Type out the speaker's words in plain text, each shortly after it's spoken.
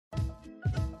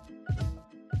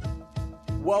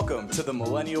Welcome to the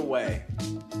Millennial Way.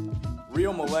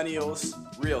 Real millennials,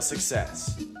 real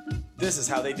success. This is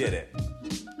how they did it.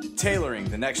 Tailoring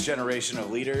the next generation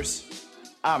of leaders.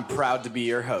 I'm proud to be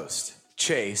your host,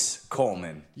 Chase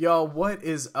Coleman. Yo, what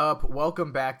is up?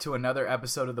 Welcome back to another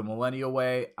episode of the Millennial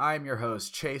Way. I'm your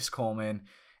host, Chase Coleman.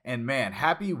 And man,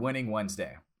 happy Winning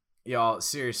Wednesday. Y'all,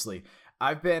 seriously,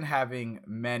 I've been having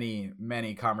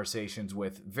many conversations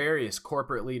with various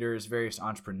corporate leaders, various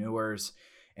entrepreneurs,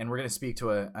 and we're going to speak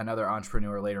to another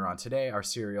entrepreneur later on today, our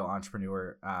serial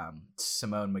entrepreneur,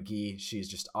 Simone Magee. She's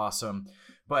just awesome.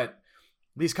 But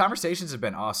these conversations have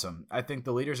been awesome. I think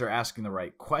the leaders are asking the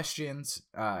right questions,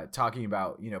 talking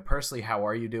about, personally, how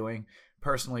are you doing?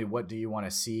 Personally, what do you want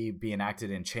to see be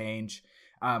enacted in change?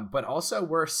 But also,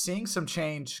 we're seeing some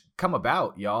change come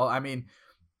about, y'all. I mean,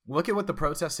 look at what the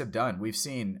protests have done. We've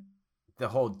seen the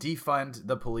whole defund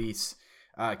the police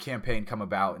campaign come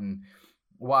about. And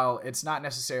while it's not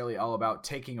necessarily all about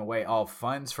taking away all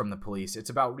funds from the police,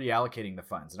 it's about reallocating the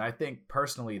funds. And I think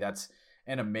personally, that's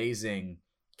an amazing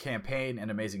campaign, an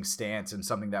amazing stance, and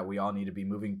something that we all need to be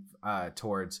moving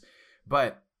towards.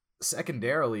 But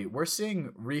secondarily, we're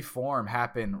seeing reform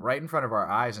happen right in front of our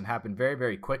eyes and happen very,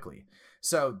 very quickly.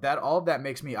 So that all of that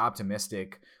makes me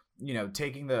optimistic.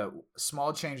 Taking the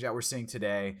small change that we're seeing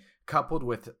today, coupled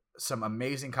with some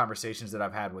amazing conversations that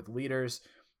I've had with leaders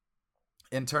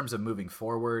in terms of moving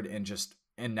forward and just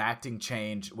enacting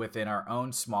change within our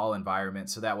own small environment.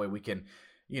 So that way we can,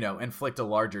 inflict a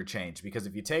larger change. Because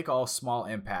if you take all small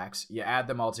impacts, you add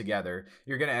them all together,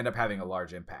 you're going to end up having a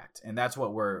large impact. And that's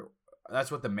what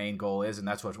the main goal is. And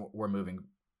that's what we're moving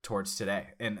towards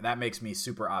today. And that makes me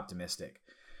super optimistic.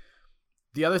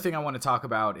 The other thing I want to talk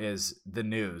about is the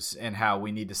news and how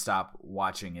we need to stop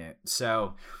watching it.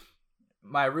 So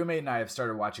my roommate and I have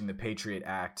started watching The Patriot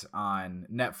Act on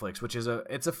Netflix, which is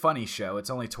it's a funny show.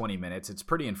 It's only 20 minutes. It's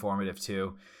pretty informative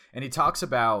too. And he talks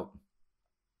about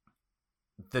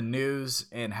the news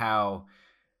and how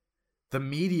the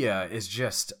media is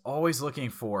just always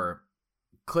looking for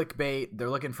clickbait. They're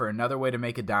looking for another way to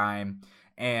make a dime.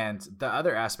 And the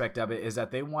other aspect of it is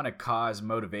that they want to cause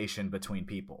motivation between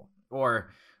people, or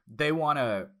they want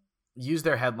to use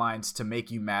their headlines to make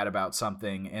you mad about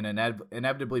something and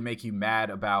inevitably make you mad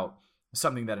about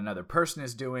something that another person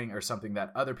is doing or something that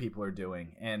other people are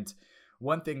doing. And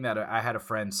one thing that I had a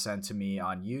friend send to me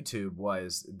on YouTube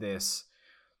was this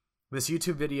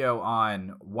YouTube video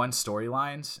on one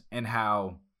storylines, and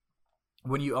how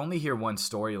when you only hear one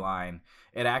storyline,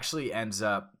 it actually ends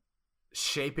up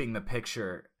shaping the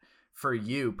picture for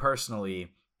you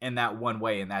personally in that one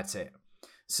way, and that's it.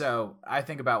 So I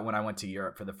think about when I went to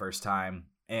Europe for the first time,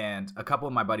 and a couple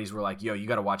of my buddies were like, yo, you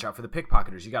got to watch out for the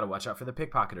pickpocketers. You got to watch out for the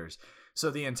pickpocketers. So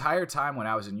the entire time when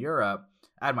I was in Europe,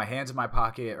 I had my hands in my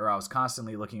pocket, or I was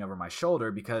constantly looking over my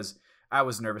shoulder because I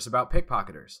was nervous about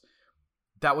pickpocketers.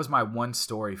 That was my one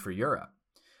story for Europe.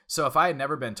 So if I had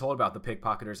never been told about the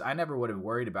pickpocketers, I never would have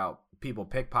worried about people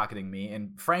pickpocketing me.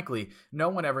 And frankly, no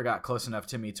one ever got close enough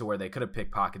to me to where they could have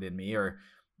pickpocketed me, or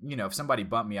if somebody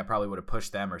bumped me, I probably would have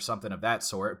pushed them or something of that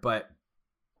sort. But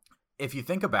if you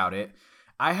think about it,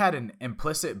 I had an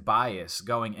implicit bias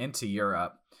going into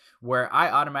Europe where I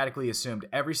automatically assumed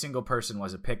every single person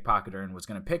was a pickpocketer and was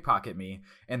going to pickpocket me.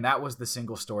 And that was the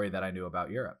single story that I knew about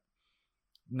Europe.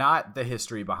 Not the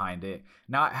history behind it,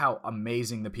 not how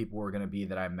amazing the people were going to be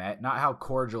that I met, not how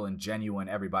cordial and genuine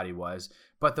everybody was,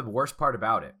 but the worst part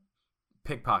about it,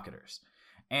 pickpocketers.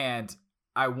 And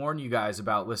I warn you guys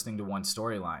about listening to one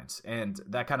storylines, and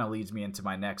that kind of leads me into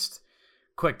my next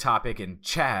quick topic in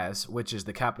Chaz, which is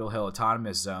the Capitol Hill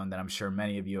Autonomous Zone that I'm sure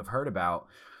many of you have heard about.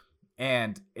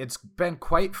 And it's been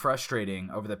quite frustrating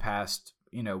over the past,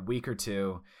 week or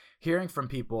two, hearing from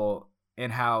people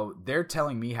and how they're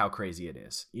telling me how crazy it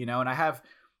is, and I have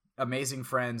amazing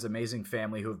friends, amazing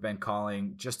family who have been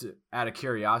calling just out of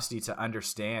curiosity to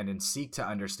understand and seek to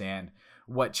understand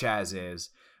what Chaz is.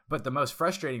 But the most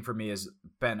frustrating for me has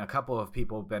been a couple of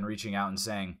people have been reaching out and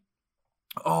saying,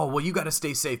 oh, well, you got to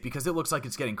stay safe because it looks like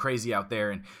it's getting crazy out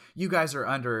there. And you guys are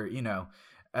under,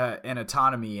 an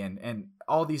autonomy and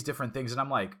all these different things. And I'm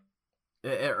like,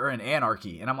 or an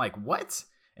anarchy. And I'm like, what?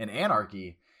 An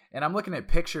anarchy? And I'm looking at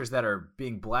pictures that are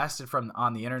being blasted from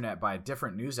on the internet by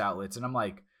different news outlets. And I'm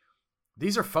like,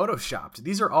 these are photoshopped.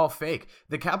 These are all fake.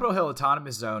 The Capitol Hill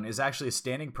Autonomous Zone is actually a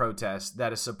standing protest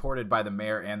that is supported by the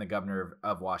mayor and the governor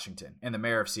of Washington and the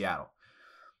mayor of Seattle.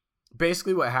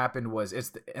 Basically what happened was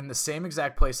it's in the same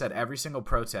exact place that every single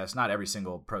protest, not every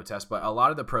single protest, but a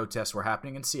lot of the protests were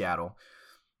happening in Seattle.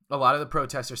 A lot of the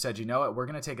protesters said, you know what, we're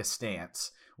going to take a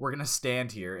stance. We're going to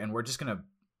stand here and we're just going to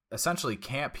essentially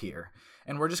camp here.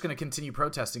 And we're just going to continue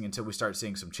protesting until we start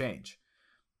seeing some change.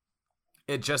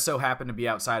 It just so happened to be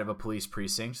outside of a police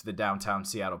precinct, the downtown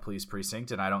Seattle police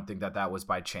precinct. And I don't think that was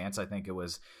by chance. I think it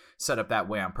was set up that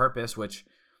way on purpose, which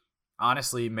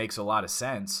honestly makes a lot of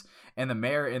sense. And the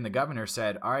mayor and the governor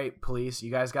said, all right, police, you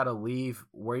guys got to leave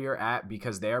where you're at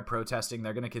because they are protesting.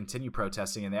 They're going to continue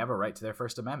protesting and they have a right to their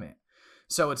First Amendment.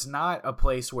 So it's not a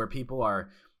place where people are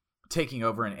taking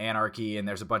over in anarchy and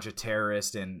there's a bunch of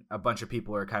terrorists and a bunch of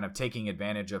people are kind of taking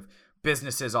advantage of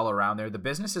businesses all around there. The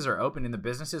businesses are open and the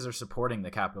businesses are supporting the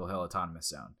Capitol Hill Autonomous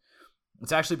Zone.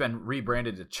 It's actually been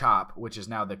rebranded to CHOP, which is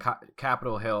now the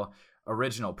Capitol Hill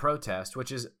Original Protest,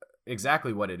 which is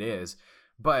exactly what it is.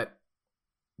 But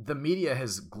the media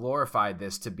has glorified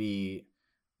this to be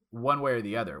one way or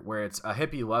the other, where it's a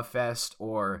hippie love fest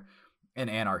or an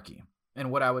anarchy. And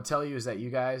what I would tell you is that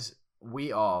you guys,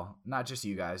 we all, not just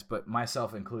you guys, but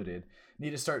myself included,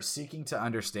 need to start seeking to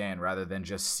understand rather than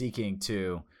just seeking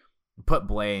to put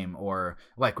blame or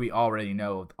like we already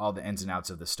know all the ins and outs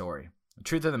of the story. The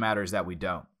truth of the matter is that we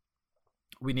don't.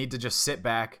 We need to just sit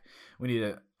back. We need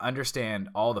to understand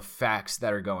all the facts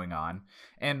that are going on.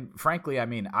 And frankly, I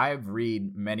mean, I've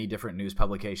read many different news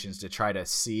publications to try to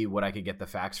see what I could get the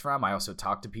facts from. I also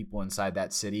talk to people inside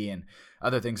that city and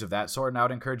other things of that sort. And I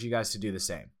would encourage you guys to do the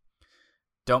same.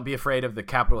 Don't be afraid of the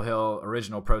Capitol Hill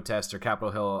Original Protest or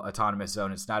Capitol Hill Autonomous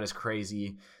Zone. It's not as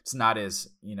crazy. It's not as,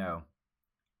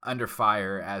 under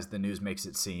fire as the news makes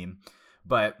it seem.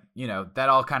 But, that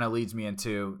all kind of leads me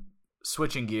into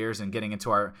switching gears and getting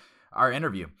into our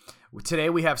interview. Today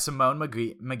we have Simone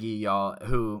Magee, y'all,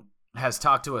 who has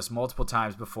talked to us multiple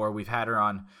times before. We've had her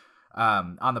on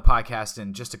the podcast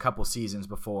in just a couple seasons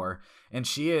before, and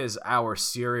she is our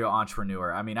serial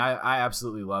entrepreneur. I mean, I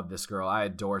absolutely love this girl. I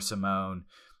adore Simone.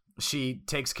 She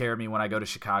takes care of me when I go to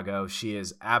Chicago. She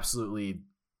is absolutely,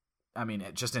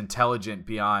 just intelligent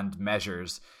beyond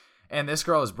measures. And this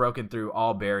girl has broken through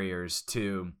all barriers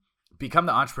to become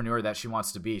the entrepreneur that she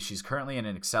wants to be. She's currently in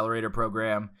an Accelerator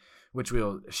program, which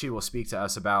she will speak to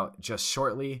us about just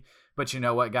shortly. But you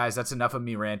know what, guys? That's enough of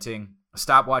me ranting.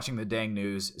 Stop watching the dang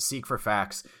news, seek for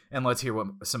facts, and let's hear what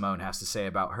Simone has to say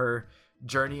about her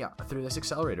journey through this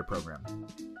Accelerator program.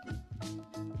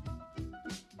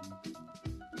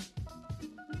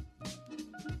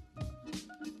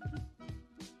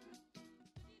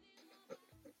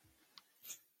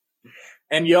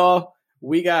 And y'all,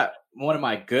 we got one of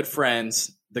my good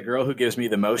friends, the girl who gives me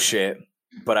the most shit,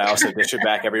 but I also dish it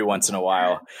back every once in a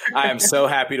while. I am so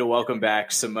happy to welcome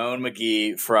back Simone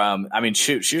Magee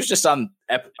she was just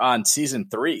on season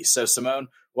 3. So Simone,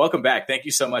 welcome back. Thank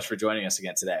you so much for joining us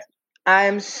again today.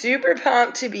 I'm super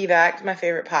pumped to be back to my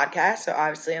favorite podcast. So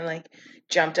obviously I'm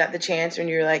jumped at the chance when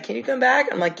you're like, can you come back?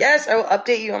 I'm like, yes, I will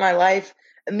update you on my life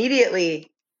immediately.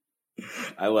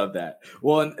 I love that.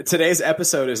 Well, today's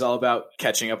episode is all about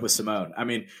catching up with Simone. I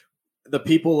mean, the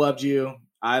people loved you.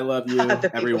 I love you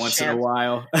every once in a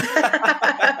while.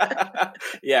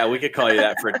 Yeah, we could call you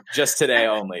that for just today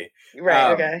only.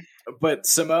 Right, okay. But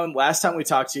Simone, last time we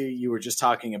talked to you, you were just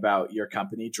talking about your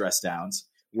company, Dress Downs,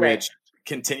 which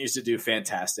continues to do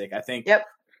fantastic. I think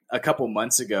a couple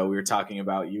months ago, we were talking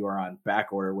about you are on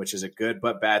back order, which is a good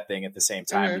but bad thing at the same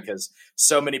time because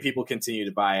so many people continue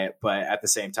to buy it. But at the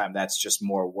same time, that's just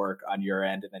more work on your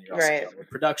end. And then you're also dealing with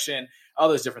production, all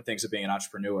those different things of being an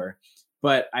entrepreneur.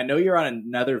 But I know you're on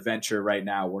another venture right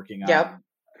now working on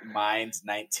Mind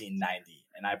 1990,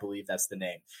 and I believe that's the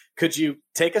name. Could you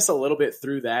take us a little bit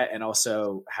through that and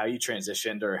also how you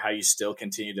transitioned or how you still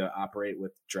continue to operate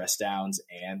with Dress Downs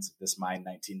and this Mind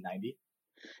 1990?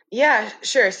 Yeah,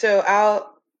 sure. So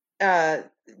I'll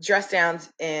Dress Downs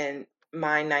and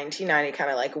Mind 1990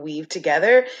 kind of weave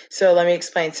together. So let me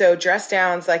explain. So Dress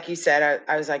Downs, like you said,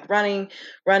 I was running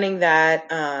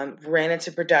that, ran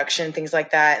into production, things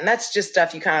like that. And that's just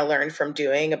stuff you kind of learn from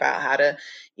doing about how to,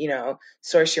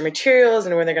 source your materials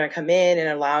and when they're going to come in and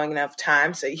allowing enough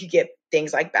time. So you get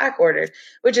things like back ordered,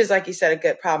 which is, like you said, a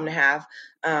good problem to have.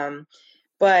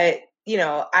 But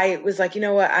I was like, you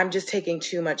know what, I'm just taking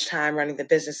too much time running the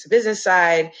business to business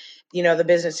side. The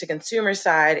business to consumer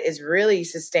side is really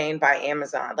sustained by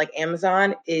Amazon.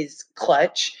 Amazon is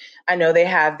clutch. I know they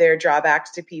have their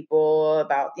drawbacks to people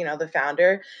about, the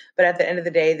founder, but at the end of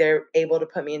the day, they're able to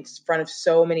put me in front of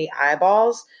so many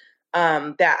eyeballs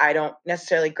that I don't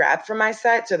necessarily grab from my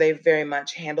side. So they very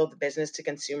much handle the business to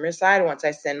consumer side. Once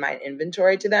I send my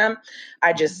inventory to them,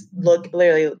 I just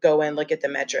literally go in, look at the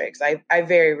metrics. I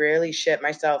very rarely ship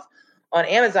myself on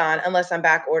Amazon unless I'm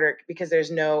back ordered because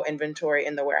there's no inventory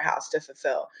in the warehouse to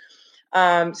fulfill.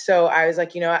 So I was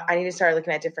like, I need to start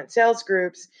looking at different sales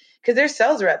groups because there's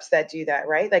sales reps that do that,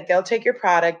 right? They'll take your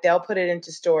product, they'll put it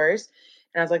into stores.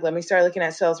 And I was like, let me start looking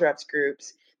at sales reps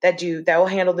groups. that will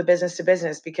handle the business to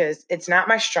business, because it's not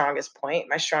my strongest point.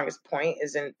 My strongest point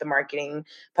is in the marketing,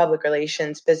 public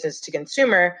relations, business to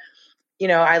consumer.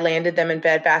 I landed them in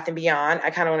Bed Bath & Beyond. I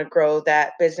kind of want to grow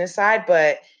that business side,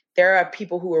 but there are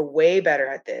people who are way better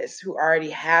at this, who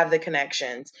already have the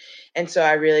connections. And so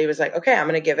I really was like, okay, I'm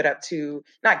going to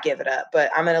not give it up,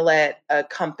 but I'm going to let a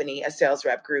company, a sales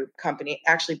rep group company,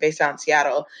 actually based out in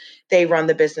Seattle, they run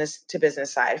the business to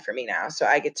business side for me now. So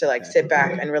I get to sit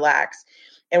back and relax.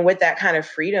 And with that kind of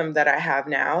freedom that I have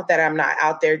now, that I'm not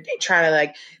out there trying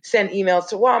to send emails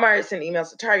to Walmart, send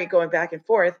emails to Target, going back and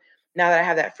forth. Now that I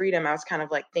have that freedom, I was kind of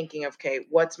thinking, okay,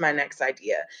 what's my next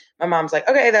idea? My mom's like,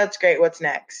 okay, that's great. What's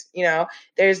next?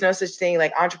 There's no such thing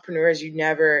like entrepreneurs.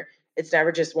 It's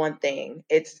never just one thing.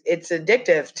 It's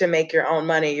addictive to make your own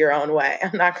money your own way.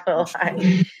 I'm not going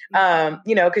to lie.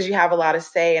 Because you have a lot of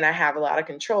say and I have a lot of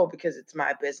control because it's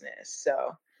my business.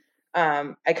 So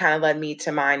it kind of led me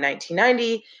to my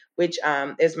 1990, which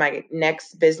is my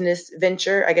next business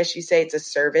venture. I guess you say it's a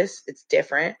service. It's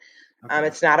different. Okay.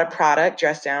 It's not a product.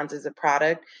 Dress Downs is a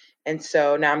product. And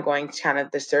so now I'm going to kind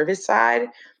of the service side,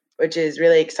 which is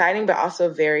really exciting, but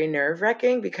also very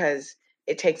nerve-wracking because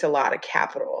it takes a lot of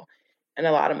capital and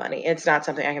a lot of money. It's not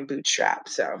something I can bootstrap.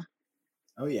 So.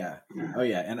 Oh, yeah.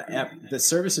 And the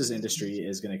services industry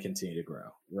is going to continue to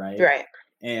grow, right? Right.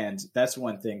 And that's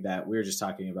one thing that we were just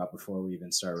talking about before we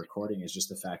even started recording, is just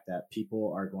the fact that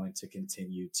people are going to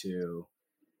continue to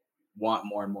want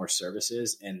more and more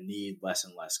services and need less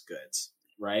and less goods,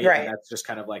 right? And that's just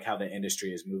kind of how the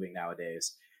industry is moving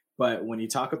nowadays. But when you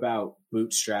talk about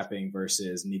bootstrapping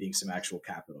versus needing some actual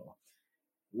capital,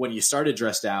 when you started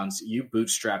Dress Downs, you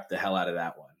bootstrapped the hell out of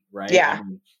that one, right? Yeah. I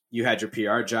mean, you had your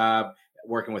PR job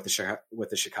working with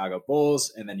the Chicago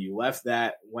Bulls, and then you left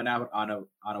that, went out on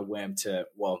a whim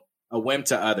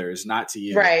to others, not to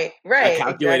you. Right. A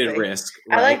calculated risk.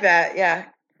 Right? I like that. Yeah.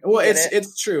 Well,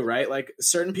 it's true, right?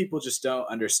 Certain people just don't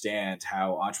understand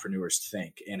how entrepreneurs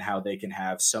think and how they can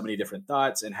have so many different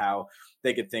thoughts and how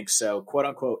they could think so quote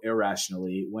unquote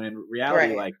irrationally, when in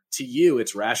reality, to you,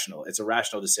 it's rational. It's a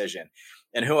rational decision.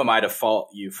 And who am I to fault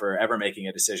you for ever making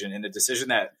a decision, and a decision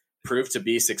that proved to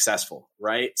be successful,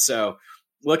 right? So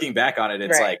looking back on it,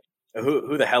 it's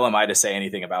who the hell am I to say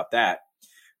anything about that?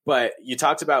 But you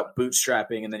talked about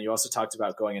bootstrapping, and then you also talked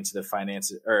about going into the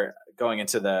finance or going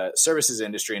into the services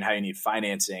industry and how you need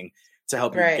financing to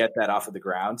help you get that off of the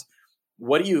ground.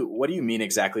 What do you mean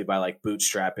exactly by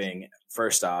bootstrapping,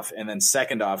 first off? And then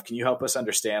second off, can you help us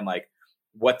understand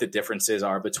what the differences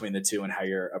are between the two and how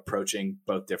you're approaching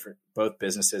both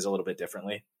businesses a little bit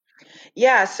differently?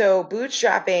 Yeah. So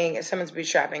bootstrapping, if someone's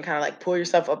bootstrapping, kind of pull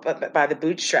yourself up by the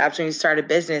bootstraps. When you start a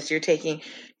business, you're taking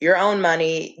your own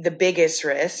money, the biggest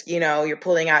risk. You're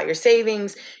pulling out your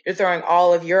savings, you're throwing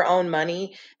all of your own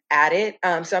money at it.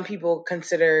 Some people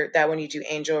consider that when you do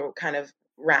angel kind of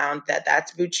round,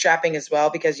 that's bootstrapping as well,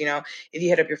 because if you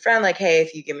hit up your friend hey,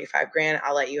 if you give me $5,000,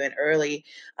 I'll let you in early,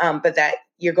 but that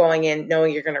you're going in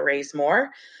knowing you're going to raise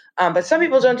more. But some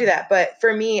people don't do that. But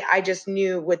for me, I just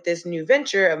knew with this new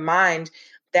venture of mine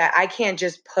that I can't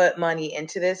just put money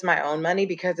into this, my own money,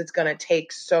 because it's going to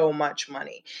take so much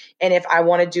money. And if I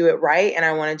want to do it right and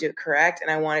I want to do it correct and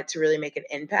I want it to really make an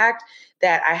impact,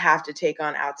 that I have to take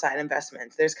on outside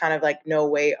investments. There's kind of no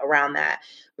way around that.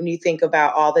 When you think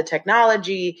about all the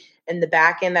technology and the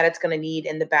back end that it's going to need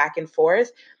and the back and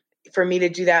forth, for me to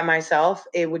do that myself,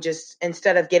 it would just,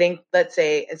 instead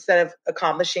of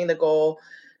accomplishing the goal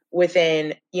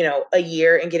within, a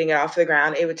year and getting it off the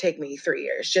ground, it would take me 3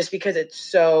 years, just because it's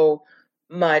so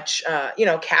much,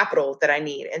 capital that I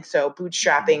need. And so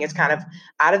bootstrapping is kind of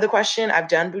out of the question. I've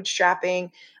done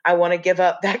bootstrapping. I want to give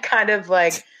up that kind of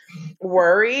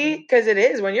worry, because it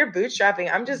is, when you're bootstrapping,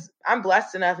 I'm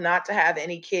blessed enough not to have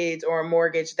any kids or a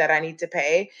mortgage that I need to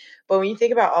pay. But when you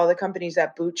think about all the companies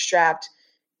that bootstrapped,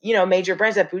 major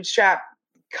brands that bootstrap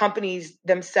companies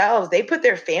themselves, they put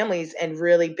their families in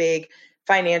really big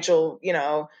financial,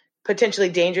 potentially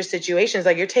dangerous situations.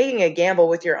 You're taking a gamble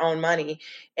with your own money.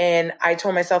 And I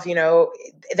told myself,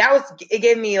 it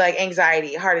gave me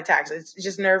anxiety, heart attacks. It's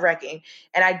just nerve wracking.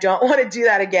 And I don't want to do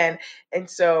that again. And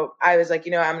so I was I'm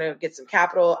going to get some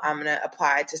capital. I'm going to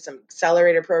apply to some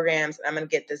accelerator programs, and I'm going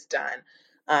to get this done.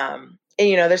 And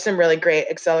there's some really great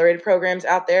accelerator programs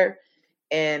out there.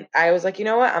 And I was you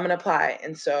know what, I'm going to apply.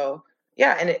 And so,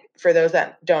 yeah. And for those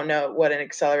that don't know what an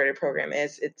accelerator program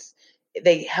is,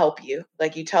 they help you.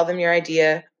 You tell them your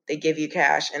idea, they give you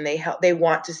cash, and they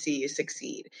want to see you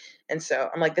succeed. And so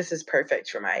I'm this is perfect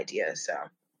for my idea. So.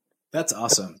 That's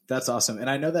awesome. That's awesome. And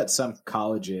I know that some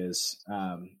colleges,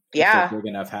 if Yeah, they're big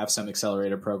enough, have some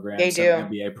accelerator they programs. Some do.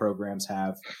 MBA programs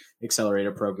have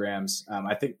accelerator programs.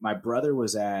 I think my brother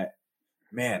was at,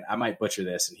 man, I might butcher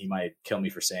this and he might kill me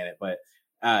for saying it, but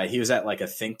he was at like a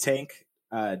think tank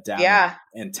down Yeah.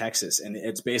 in Texas. And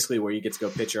it's basically where you get to go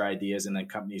pitch your ideas and then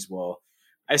companies will,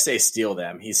 I say steal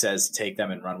them. He says take them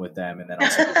and run with them and then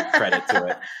also give you credit to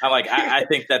it. I'm like, I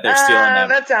think that they're stealing them.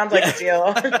 That sounds like a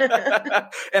steal.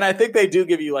 And I think they do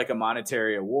give you like a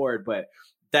monetary award, but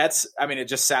that's, I mean, it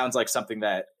just sounds like something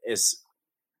that is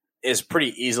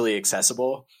pretty easily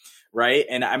accessible. Right.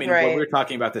 And I mean, when we were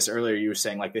talking about this earlier, you were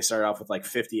saying like they started off with like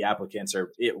 50 applicants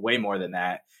or way more than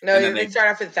that. No, they start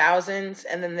off with thousands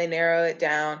and then they narrow it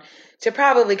down to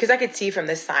probably, because I could see from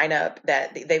the sign up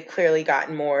that they've clearly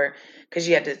gotten more because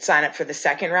you had to sign up for the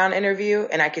second round interview.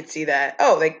 And I could see that,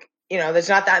 there's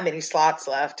not that many slots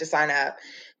left to sign up,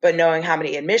 but knowing how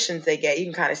many admissions they get, you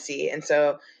can kind of see. And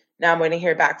so now I'm waiting to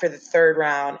hear back for the third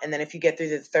round. And then if you get through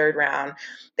the third round,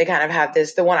 they kind of have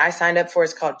this, the one I signed up for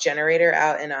is called Accelerator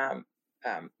out in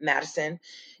Madison.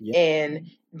 Yep.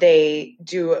 And they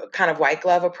do a kind of white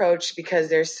glove approach because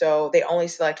they only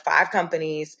select 5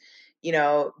 companies.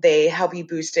 They help you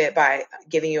boost it by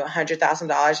giving you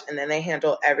 $100,000 and then they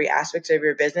handle every aspect of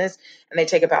your business and they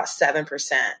take about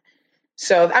 7%.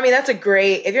 So, I mean, that's a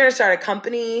great, if you're going to start a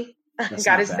company, I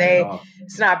got to say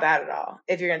it's not bad at all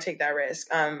if you're going to take that risk,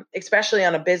 especially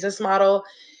on a business model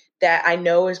that I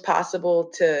know is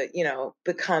possible to,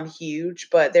 become huge,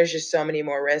 but there's just so many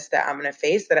more risks that I'm going to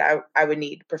face that I would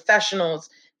need professionals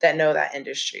that know that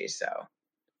industry. So.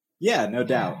 Yeah, no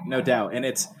doubt. And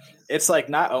it's like,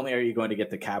 not only are you going to get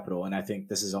the capital, and I think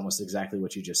this is almost exactly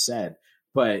what you just said,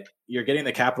 but you're getting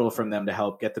the capital from them to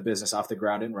help get the business off the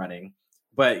ground and running,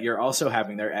 but you're also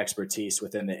having their expertise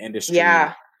within the industry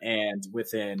and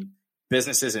within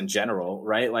businesses in general,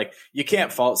 right? Like you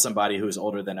can't fault somebody who's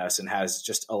older than us and has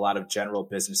just a lot of general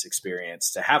business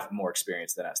experience to have more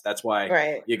experience than us. That's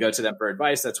why you go to them for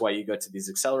advice. That's why you go to these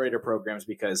accelerator programs,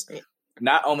 because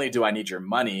not only do I need your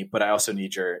money, but I also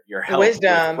need your help.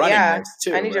 Wisdom. With running this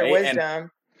too, I need your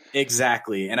wisdom.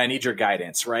 Exactly. And I need your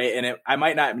guidance, right? And I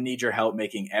might not need your help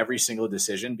making every single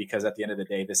decision because at the end of the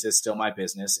day, this is still my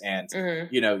business. And,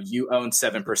 you own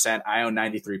 7%, I own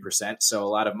 93%. So a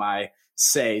lot of my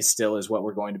say still is what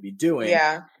we're going to be doing.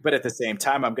 Yeah. But at the same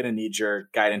time, I'm going to need your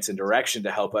guidance and direction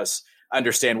to help us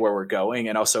understand where we're going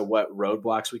and also what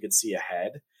roadblocks we could see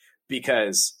ahead,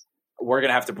 because we're going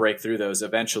to have to break through those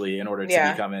eventually in order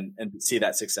to become and see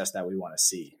that success that we want to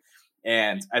see.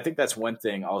 And I think that's one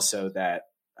thing also that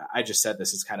I just said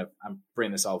this is kind of, I'm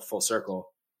bringing this all full circle,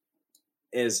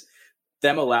 is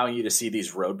them allowing you to see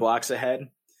these roadblocks ahead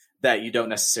that you don't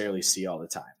necessarily see all the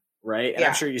time. Right. And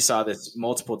I'm sure you saw this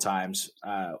multiple times,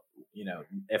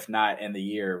 if not in the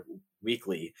year,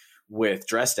 weekly with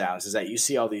dress downs, is that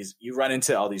you run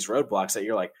into all these roadblocks that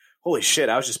you're like, holy shit,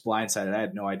 I was just blindsided. I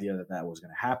had no idea that was going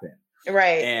to happen.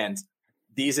 Right. And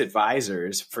these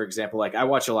advisors, for example, like I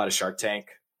watch a lot of Shark Tank.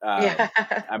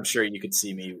 I'm sure you could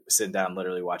see me sitting down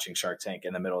literally watching Shark Tank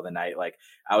in the middle of the night. Like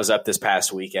I was up this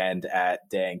past weekend at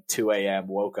 2 a.m.,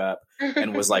 woke up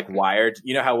and was like wired.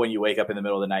 You know how when you wake up in the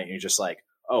middle of the night and you're just like,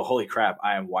 oh, holy crap,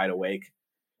 I am wide awake.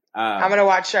 I'm going to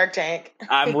watch Shark Tank.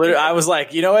 I was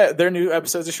like, you know what? There are new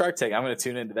episodes of Shark Tank. I'm going to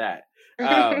tune into that.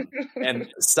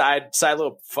 And side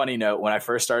little funny note, when I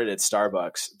first started at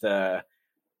Starbucks, the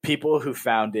people who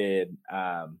founded,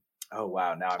 Bantam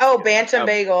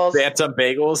Bagels. Bantam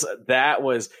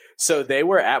Bagels. So they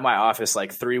were at my office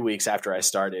like 3 weeks after I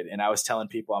started. And I was telling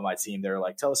people on my team, they were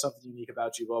like, tell us something unique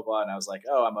about you, blah, blah. And I was like,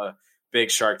 oh, I'm a big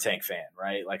Shark Tank fan,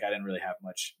 right? Like I didn't really have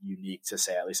much unique to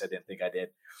say. At least I didn't think I did.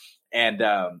 And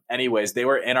anyways, they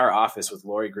were in our office with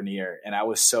Lori Grenier. And I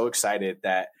was so excited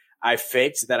that I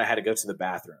faked that I had to go to the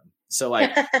bathroom. So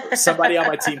like somebody on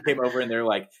my team came over and they're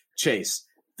like, Chase,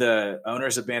 the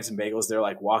owners of Bantam Bagels, they're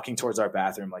like walking towards our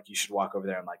bathroom. Like you should walk over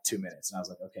there in like 2 minutes. And I was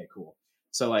like, okay, cool.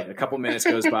 So like a couple minutes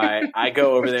goes by, I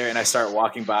go over there and I start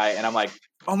walking by and I'm like,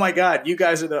 oh my God, you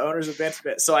guys are the owners of Bantam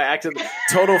Bagels. So I acted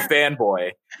total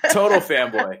fanboy.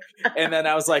 And then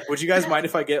I was like, would you guys mind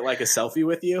if I get like a selfie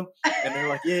with you? And they're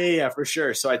like, yeah, for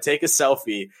sure. So I take a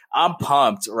selfie. I'm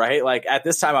pumped, right? Like at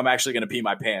this time, I'm actually going to pee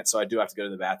my pants. So I do have to go to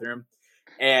the bathroom.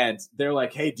 And they're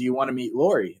like, hey, do you want to meet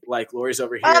Lori? Like Lori's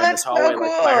over here in this hallway, so cool.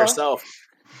 Like by herself.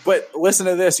 But listen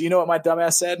to this. You know what my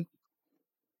dumbass said?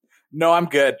 No, I'm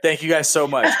good. Thank you guys so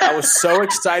much. I was so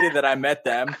excited that I met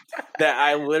them that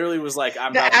I literally was like,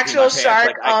 I'm the about actual to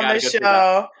shark like, on the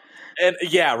show. And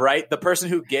yeah, right. The person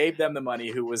who gave them the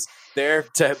money, who was there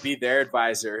to be their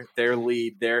advisor, their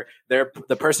lead,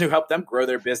 the person who helped them grow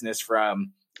their business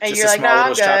from And just you're a like, small no,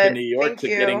 little I'm shop in good. New York Thank to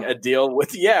you. getting a deal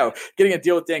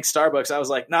with dang Starbucks. I was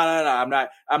like, no,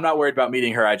 I'm not worried about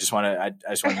meeting her. I just want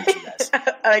to meet you guys.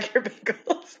 I like your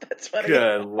bagels. That's funny.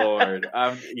 Good Lord.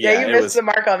 Yeah, you missed the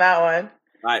mark on that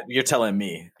one. You're telling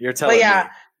me. But yeah,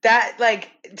 that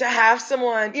like to have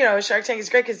someone, Shark Tank is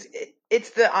great because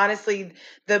it's honestly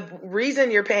the reason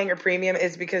you're paying a premium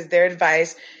is because their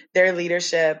advice, their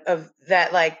leadership of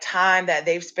that like time that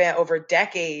they've spent over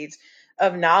decades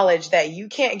of knowledge that you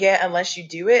can't get unless you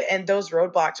do it. And those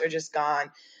roadblocks are just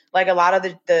gone. Like a lot of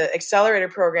the accelerator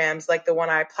programs, like the one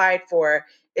I applied for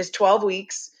is 12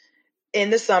 weeks in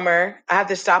the summer. I have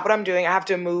to stop what I'm doing. I have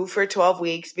to move for 12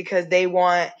 weeks because they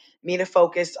want me to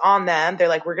focus on them. They're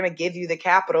like, we're going to give you the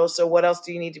capital. So what else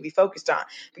do you need to be focused on?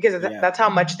 Because that's how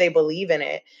much they believe in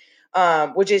it,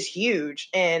 which is huge.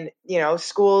 And,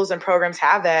 schools and programs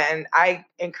have that. And I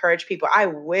encourage people. I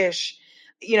wish,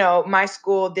 my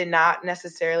school did not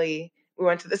necessarily, we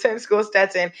went to the same school,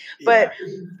 Stetson, but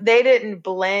they didn't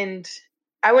blend.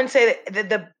 I wouldn't say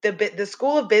that the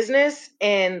School of Business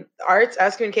and Arts,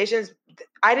 Communications,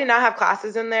 I did not have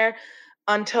classes in there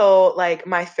until like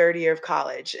my third year of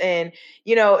college. And,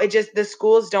 it just, the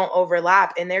schools don't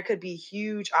overlap, and there could be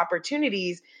huge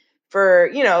opportunities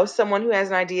for, someone who has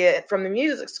an idea from the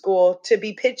music school to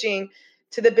be pitching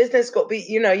to the business school. But,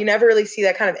 you never really see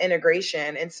that kind of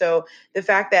integration. And so the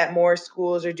fact that more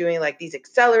schools are doing like these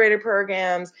accelerator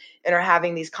programs and are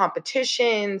having these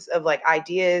competitions of like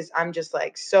ideas, I'm just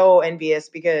like so envious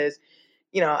because,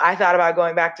 I thought about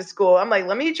going back to school. I'm like,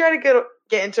 let me try to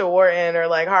get into Wharton or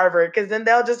like Harvard, because then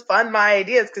they'll just fund my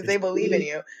ideas because they believe in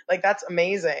you. Like, that's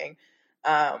amazing.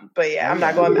 But yeah, I'm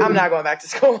not going back to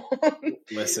school.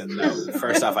 Listen, no.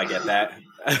 First off, I get that.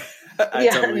 I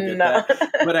totally get that.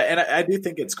 But I do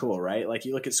think it's cool, right? Like,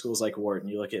 you look at schools like Wharton,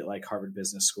 you look at like Harvard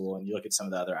Business School, and you look at some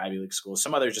of the other Ivy League schools,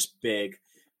 some other just big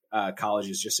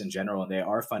colleges just in general, and they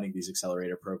are funding these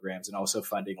accelerator programs and also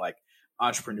funding like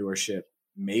entrepreneurship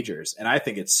majors. And I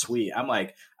think it's sweet.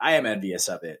 I am envious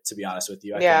of it, to be honest with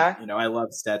you. I think, I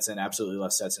love Stetson, absolutely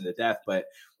love Stetson to death, but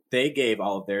they gave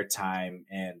all of their time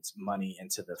and money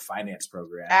into the finance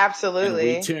program.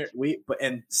 Absolutely.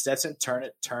 And Stetson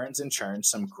turns and churns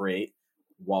some great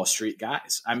Wall Street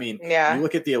guys. I mean, you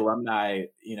look at the alumni,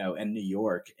 in New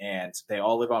York, and they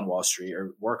all live on Wall Street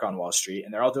or work on Wall Street,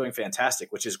 and they're all doing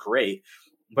fantastic, which is great.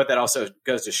 But that also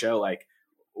goes to show, like,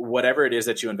 whatever it is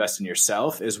that you invest in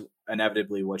yourself is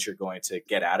inevitably what you're going to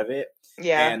get out of it.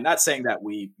 Yeah. And not saying that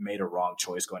we made a wrong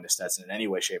choice going to Stetson in any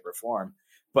way, shape, or form,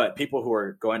 but people who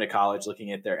are going to college,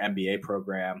 looking at their MBA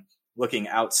program, looking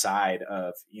outside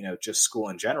of, just school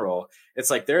in general, it's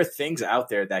like there are things out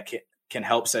there that can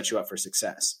help set you up for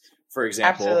success. For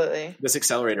example, this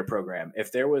accelerator program,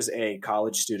 if there was a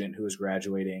college student who was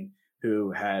graduating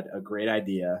who had a great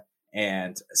idea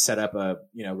and set up a,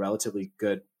 relatively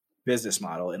good business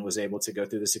model and was able to go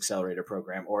through this accelerator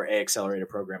program or a accelerator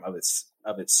program of its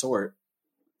sort,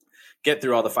 get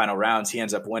through all the final rounds, he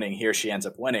ends up winning, he or she ends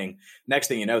up winning. Next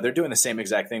thing you know, they're doing the same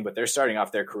exact thing, but they're starting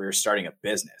off their career starting a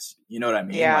business. You know what I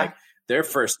mean? Yeah. Like their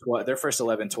first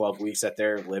 11, 12 weeks that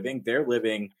they're living,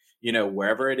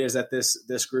 wherever it is that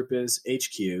this group is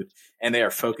HQ'd, and they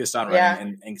are focused on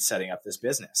running and setting up this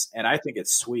business. And I think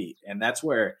it's sweet. And that's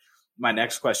where my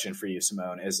next question for you,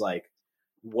 Simone, is like,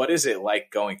 what is it like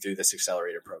going through this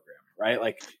accelerator program, right?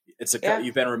 Like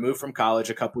you've been removed from college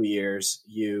a couple of years.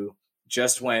 You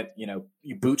just went, you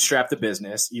bootstrapped the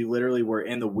business. You literally were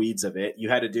in the weeds of it. You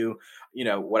had to do,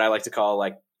 what I like to call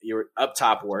like your up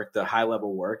top work, the high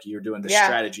level work. You're doing the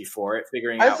strategy for it,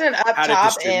 figuring out how to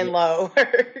distribute. And low.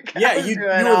 Yeah, you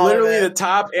were literally the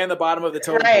top and the bottom of the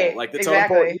totem pole, like the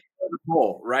totem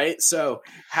pole, right? So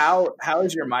how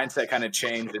has your mindset kind of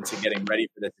changed into getting ready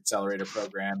for this accelerator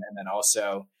program? And then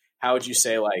also, how would you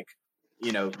say, like,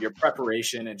 your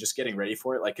preparation and just getting ready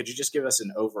for it? Like, could you just give us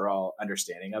an overall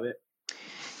understanding of it?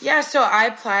 Yeah, so I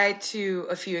applied to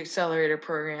a few accelerator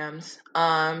programs.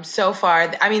 So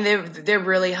far, I mean, they're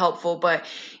really helpful, but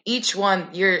each one,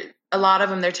 a lot of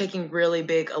them, they're taking really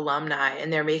big alumni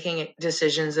and they're making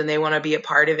decisions and they want to be a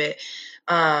part of it.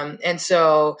 And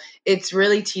so it's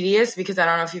really tedious because I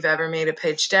don't know if you've ever made a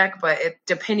pitch deck, but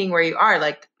depending where you are,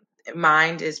 like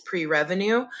mine is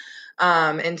pre-revenue.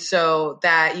 And so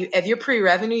that if you're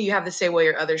pre-revenue, you have to say what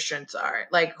your other strengths are.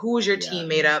 Like, who's your team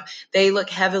made up? They look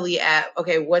heavily at,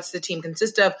 okay, what's the team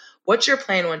consist of? What's your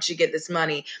plan once you get this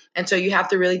money? And so you have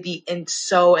to really be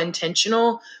so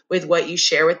intentional with what you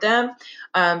share with them.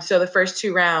 So the first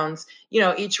 2 rounds,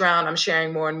 each round I'm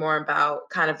sharing more and more about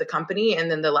kind of the company.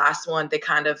 And then the last one, they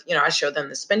kind of, I showed them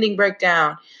the spending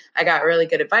breakdown. I got really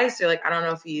good advice. They're like, I don't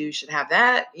know if you should have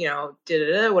that,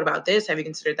 what about this? Have you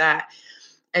considered that?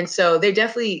 And so they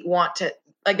definitely want to,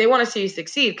 like, they want to see you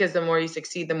succeed, because the more you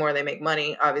succeed, the more they make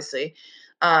money, obviously.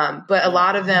 But a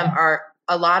lot of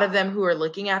them who are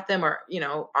looking at them are, you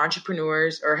know,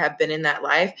 entrepreneurs or have been in that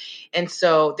life. And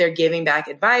so they're giving back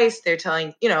advice. They're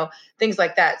telling, you know, things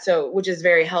like that. So, which is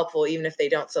very helpful, even if they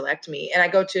don't select me. And I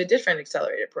go to a different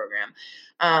accelerator program.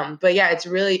 But yeah, it's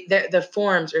really, the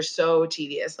forms are so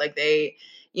tedious. Like they,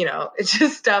 you know, it's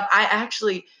just stuff. I'm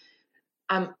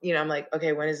like,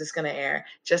 okay, when is this going to air?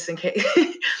 Just in case.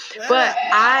 But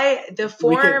this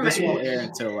won't air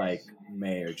until like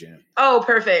May or June. Oh,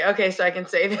 perfect. Okay, so I can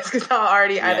say this because I'll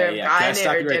already either have gotten it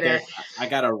or didn't. I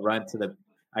gotta run to the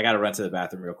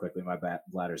bathroom real quickly. My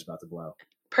bladder's about to blow.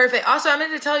 Perfect. Also, I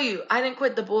meant to tell you, I didn't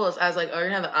quit the Bulls. I was like, oh, you're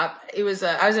gonna have I was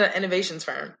at an innovations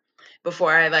firm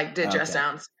before I like did dress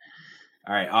downs.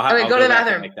 All right, I'll go to the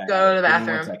bathroom. Go to the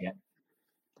bathroom. 1 second.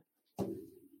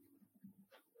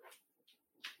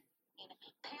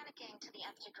 Panicking to the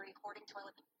nth degree, hoarding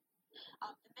toilet.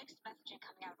 The mixed messaging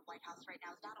coming out of the White House right now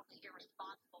is not only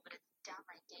irresponsible, but it's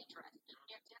downright dangerous. You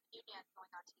have Jeff Union going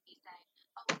on TV saying,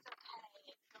 "Oh, it's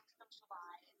okay, don't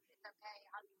socialize. It's okay,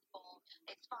 hug people.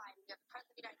 It's fine." You have the President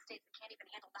of the United States that can't even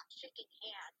handle not shaking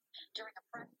hands during a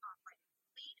press conference.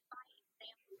 Lead by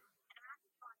example. And I'm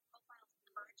asking on profiles of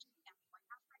courage at the White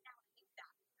House right now, and I think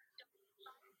that don't be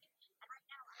excited. And right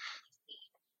now, I really see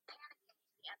panicking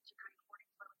to the nth degree, hoarding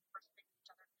toilet, impersonating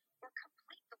each other. We're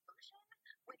complete delusion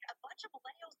with a bunch of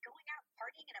millennials going out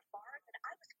partying in a bar. And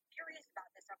I was furious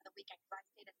about this over the weekend because I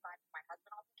stayed inside with my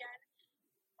husband all weekend.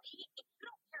 If you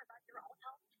don't care about your own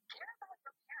health, care about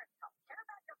your parents' health, care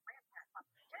about your grandparents' health,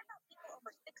 care about people over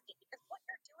 60, because what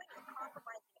you're doing is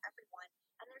compromising everyone,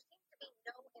 and there seems to be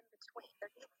no in between.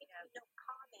 There seems to be no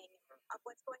calming of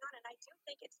what's going on, and I do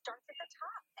think it starts at the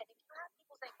top. And if you have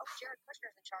people saying, "Oh, Jared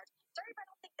Kushner's in charge," sorry, but I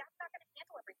don't think that's not going to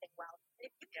handle everything well. And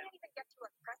if you can't even get to a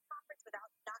press conference without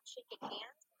not shaking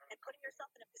hands and putting yourself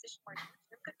in a position where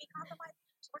you could be compromised,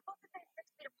 so we're supposed to stay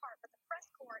 6 feet apart, but the press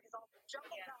corps is all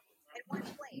jumbled up in one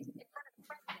place in front of the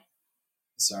president.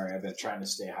 Sorry, I've been trying to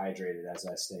stay hydrated as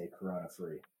I stay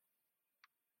corona-free.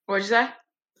 What'd you say?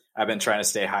 I've been trying to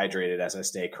stay hydrated as I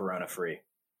stay corona-free.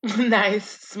 Nice.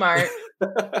 Smart.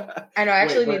 I know. I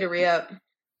actually need to re-up.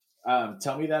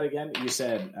 Tell me that again. You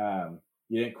said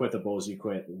you didn't quit the Bulls. You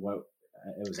quit what?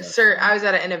 It was Sir, I was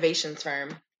at an innovations firm.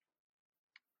 Okay.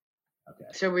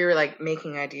 So we were like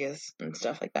making ideas and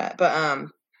stuff like that. But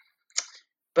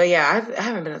yeah, I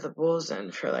haven't been at the Bulls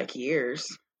for like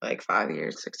years, like 5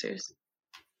 years, 6 years.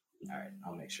 All right,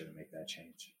 I'll make sure to make that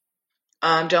change.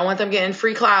 Don't want them getting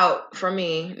free clout from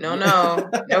me. No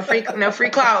free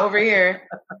clout over here.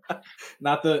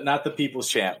 Not the people's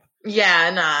champ. Yeah,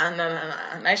 nah.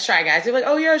 Nice try, guys. They're like,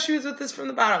 "Oh yeah, she was with us from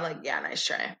the bottom." I'm like, yeah, nice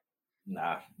try.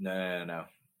 Nah, no.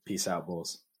 Peace out,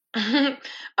 Bulls. But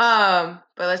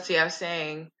let's see. I was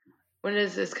saying, when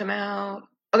does this come out?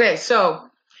 Okay, so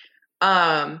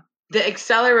the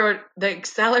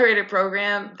accelerator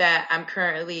program that I'm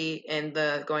currently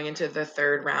going into the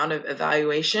third round of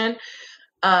evaluation.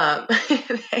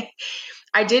 They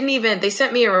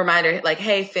sent me a reminder like,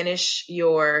 hey, finish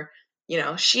your,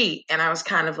 sheet. And I was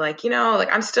kind of like,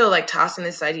 I'm still like tossing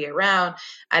this idea around.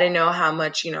 I didn't know how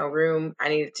much, room I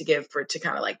needed to give for it to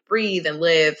kind of like breathe and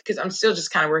live, because I'm still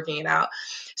just kind of working it out.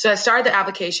 So I started the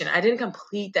application. I didn't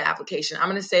complete the application. I'm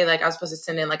going to say like I was supposed to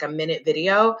send in like a minute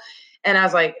video. And I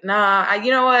was like, nah, you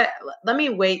know what? Let me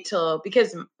wait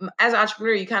because as an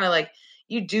entrepreneur, you kind of like,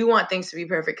 you do want things to be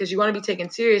perfect because you want to be taken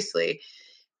seriously.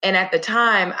 And at the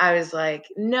time I was like,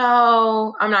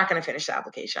 no, I'm not going to finish the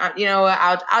application. You know what?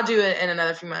 I'll do it in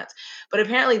another few months. But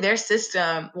apparently their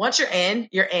system, once you're in,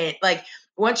 like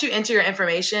once you enter your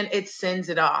information, it sends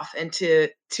it off to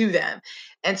them.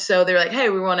 And so they're like, hey,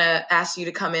 we want to ask you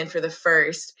to come in for the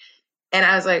first. And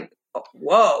I was like,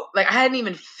 whoa, like I hadn't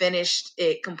even finished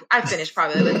it. I finished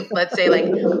probably, let's say like,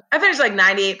 I finished like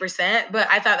 98%, but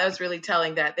I thought that was really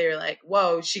telling that they were like,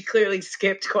 whoa, she clearly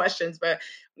skipped questions, but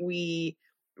we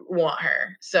want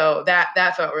her. So that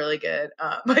felt really good.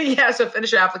 But yeah, so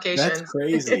finish your applications. That's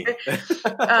crazy.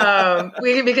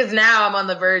 Because now I'm on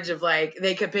the verge of like,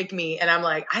 they could pick me and I'm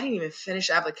like, I didn't even finish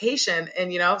the application.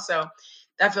 And, so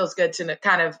that feels good to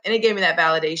kind of, and it gave me that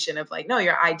validation of like, no,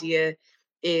 your idea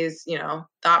is,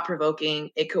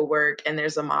 thought-provoking, it could work, and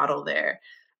there's a model there.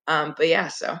 But yeah,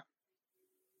 so.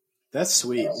 That's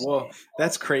sweet. Well,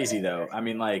 that's crazy though. I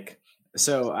mean, like,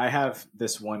 so I have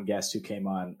this one guest who came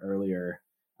on earlier,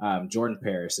 Jordan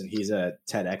Paris, and he's a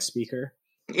TEDx speaker.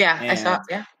 Yeah, and I saw,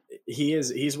 yeah.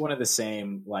 He's one of the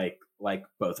same, like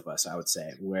both of us, I would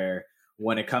say, where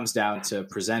when it comes down to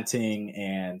presenting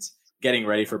and getting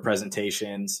ready for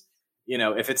presentations,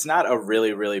 if it's not a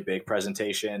really, really big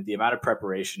presentation, the amount of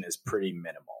preparation is pretty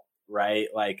minimal, right?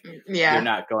 Like you're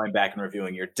not going back and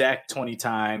reviewing your deck 20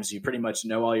 times. You pretty much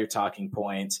know all your talking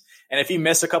points. And if you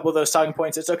miss a couple of those talking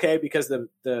points, it's okay because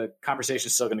the conversation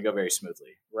is still going to go very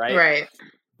smoothly, right? Right.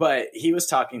 But he was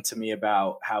talking to me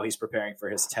about how he's preparing for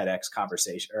his TEDx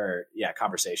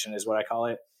conversation is what I call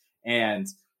it. And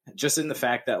just in the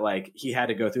fact that like he had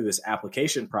to go through this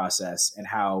application process and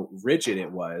how rigid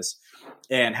it was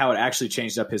and how it actually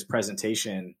changed up his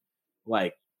presentation,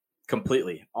 like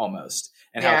completely almost,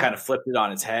 and how it kind of flipped it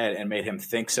on its head and made him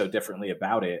think so differently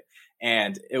about it.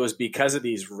 And it was because of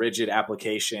these rigid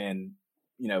application,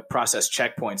 process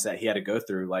checkpoints that he had to go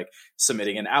through, like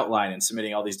submitting an outline and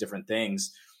submitting all these different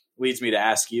things, leads me to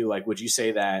ask you, like, would you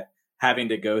say that having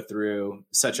to go through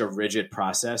such a rigid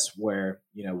process where,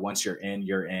 once you're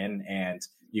in and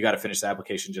you got to finish the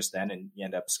application just then and you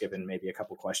end up skipping maybe a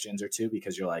couple questions or two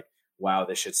because you're like, wow,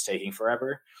 this shit's taking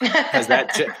forever. Has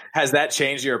that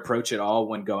changed your approach at all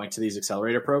when going to these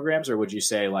accelerator programs? Or would you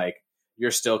say like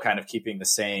you're still kind of keeping the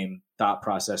same thought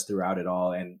process throughout it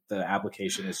all and the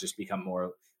application has just become a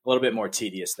little bit more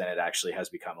tedious than it actually has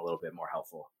become a little bit more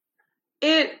helpful?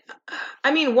 They're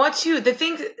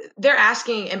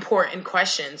asking important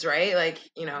questions, right? Like,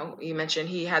 you mentioned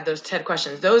he had those TED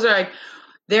questions. Those are like,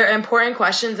 they're important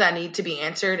questions that need to be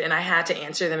answered. And I had to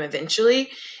answer them eventually.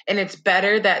 And it's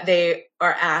better that they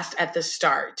are asked at the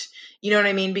start. You know what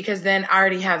I mean? Because then I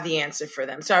already have the answer for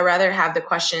them. So I'd rather have the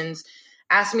questions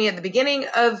asked me at the beginning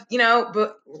of,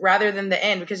 but rather than the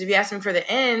end, because if you ask me for the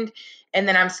end, and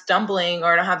then I'm stumbling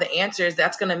or I don't have the answers,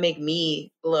 that's going to make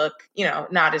me look,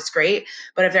 not as great.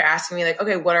 But if they're asking me like,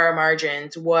 okay, what are our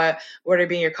margins? What are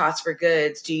being your costs for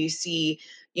goods? Do you see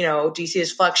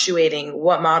this fluctuating?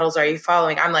 What models are you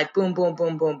following? I'm like, boom, boom,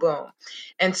 boom, boom, boom.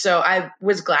 And so I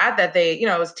was glad that they,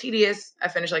 it was tedious. I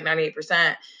finished like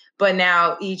 98%. But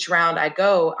now each round I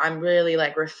go, I'm really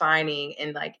like refining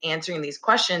and like answering these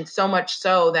questions, so much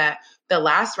so that the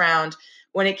last round,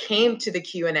 when it came to the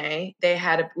Q&A, we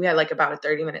had like about a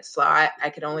 30-minute slot. I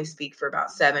could only speak for about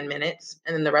 7 minutes,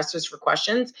 and then the rest was for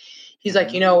questions. He's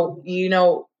like,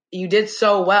 you did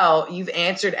so well. You've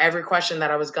answered every question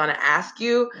that I was going to ask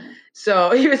you.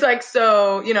 So he was like,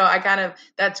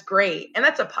 that's great. And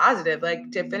that's a positive,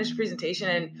 like to finish a presentation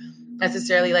and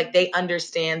necessarily like they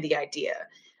understand the idea.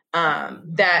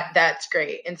 That's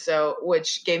great. And so,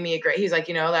 which gave me he's like,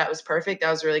 that was perfect.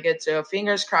 That was really good. So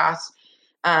fingers crossed.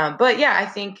 But yeah, I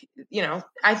think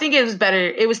it was better.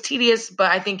 It was tedious,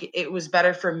 but I think it was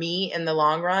better for me in the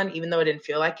long run, even though it didn't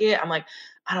feel like it. I'm like,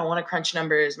 I don't want to crunch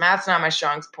numbers. Math's not my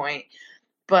strong point,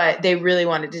 but they really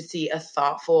wanted to see a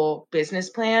thoughtful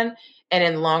business plan. And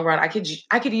in the long run, I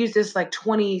could use this like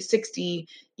 20, 60,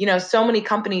 so many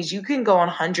companies, you can go on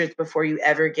hundreds before you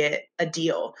ever get a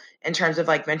deal in terms of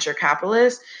like venture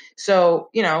capitalists. So,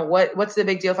 what's the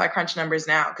big deal if I crunch numbers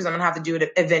now? Because I'm going to have to do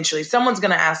it eventually. Someone's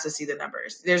going to ask to see the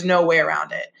numbers. There's no way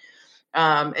around it.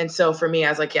 And so for me, I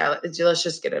was like, yeah, let's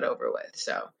just get it over with.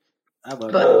 So I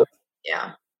love that.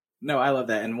 Yeah. No, I love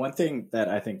that. And one thing that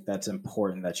I think that's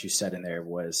important that you said in there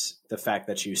was the fact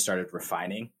that you started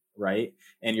refining, right?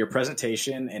 And your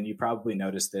presentation, and you probably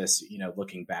noticed this,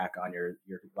 looking back on your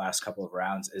last couple of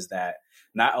rounds, is that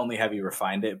not only have you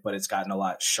refined it, but it's gotten a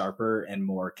lot sharper and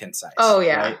more concise. Oh,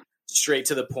 yeah. Right? Straight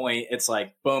to the point. It's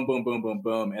like boom, boom, boom, boom,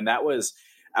 boom. And that was,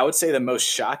 I would say, the most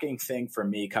shocking thing for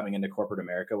me coming into corporate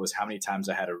America was how many times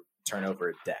I had to turn over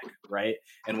a deck, right?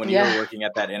 And when you were working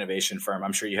at that innovation firm,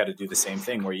 I'm sure you had to do the same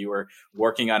thing where you were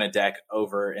working on a deck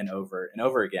over and over and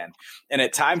over again. And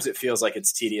at times it feels like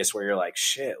it's tedious where you're like,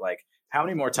 shit, like how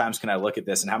many more times can I look at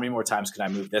this? And how many more times can I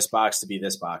move this box to be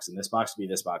this box and this box to be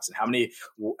this box? And how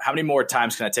many more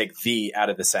times can I take the out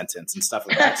of the sentence and stuff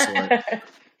of that sort?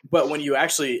 But when you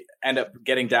actually end up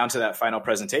getting down to that final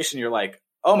presentation, you're like,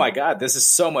 oh my God, this is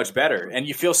so much better. And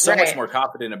you feel so much more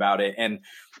confident about it. And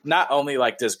not only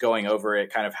like does going over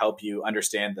it kind of help you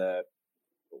understand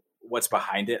what's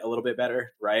behind it a little bit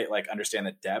better, right? Like understand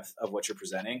the depth of what you're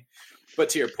presenting. But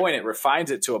to your point, it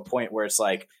refines it to a point where it's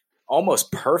like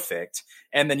almost perfect.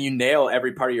 And then you nail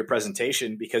every part of your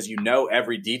presentation because you know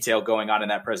every detail going on in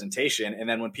that presentation. And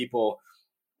then when people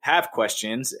have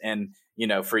questions, and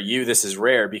for you, this is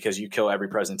rare because you kill every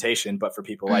presentation, but for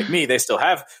people like me, they still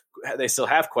have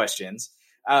questions.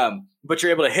 But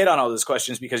you're able to hit on all those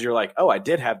questions because you're like, oh, I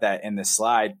did have that in this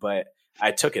slide, but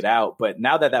I took it out. But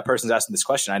now that person's asking this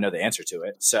question, I know the answer to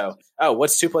it. So, oh,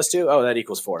 what's 2 + 2? Oh, that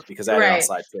equals 4 because I had it on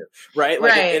slide 2, right?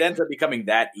 Like it ends up becoming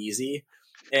that easy.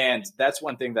 And that's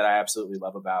one thing that I absolutely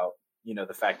love about,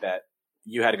 the fact that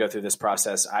you had to go through this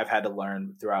process. I've had to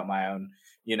learn throughout my own,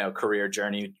 career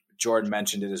journey, Jordan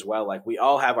mentioned it as well. Like we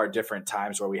all have our different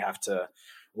times where we have to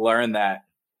learn that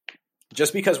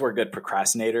just because we're good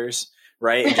procrastinators,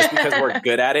 right? And just because we're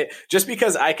good at it, just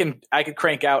because I could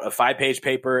crank out a 5-page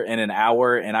paper in an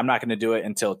hour and I'm not going to do it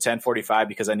until 10:45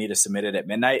 because I need to submit it at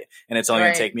midnight and it's only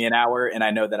going to take me an hour and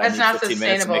I know that That's I need 15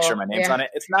 minutes to make sure my name's on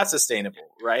it. It's not sustainable,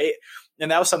 right? And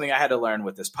that was something I had to learn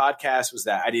with this podcast, was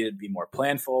that I needed to be more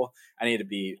planful. I needed to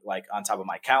be like on top of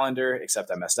my calendar, except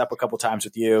I messed up a couple times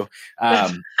with you.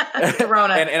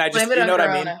 Corona. and I just, you know what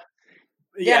I mean?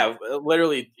 Yeah,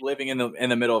 literally living in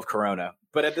the middle of Corona.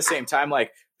 But at the same time,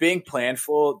 like being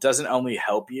planful doesn't only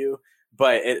help you,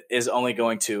 but it is only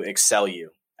going to excel you,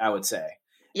 I would say.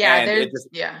 Yeah,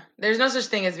 there's no such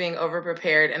thing as being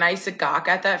over-prepared. And I used to gawk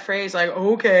at that phrase, like,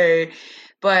 okay.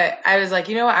 But I was like,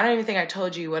 you know what? I don't even think I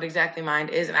told you what exactly mine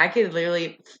is. And I could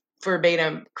literally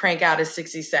verbatim crank out a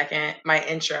 60-second, my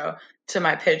intro to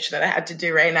my pitch that I have to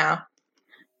do right now.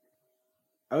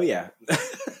 Oh, yeah.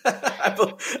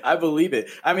 I believe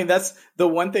it. I mean, that's the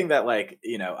one thing that, like,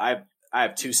 you know, I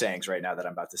have two sayings right now that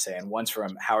I'm about to say. And one's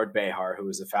from Howard Behar, who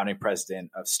was the founding president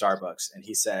of Starbucks. And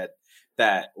he said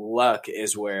that luck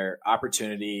is where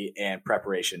opportunity and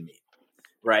preparation meet,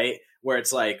 right? Where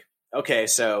it's like, okay,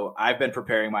 so I've been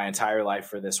preparing my entire life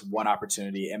for this one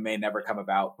opportunity. It may never come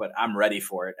about, but I'm ready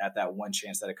for it at that one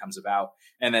chance that it comes about.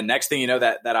 And then next thing you know,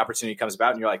 that opportunity comes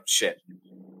about and you're like, shit,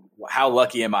 how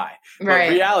lucky am I? Right.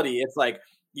 But reality, it's like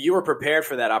you were prepared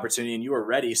for that opportunity and you were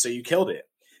ready, so you killed it.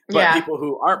 But people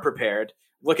who aren't prepared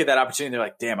look at that opportunity and they're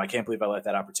like, damn, I can't believe I let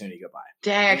that opportunity go by.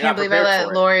 Dang, I can't believe I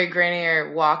let Lori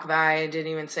Grenier walk by and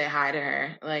didn't even say hi to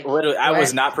her. Like, literally, I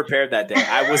was not prepared that day.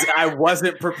 I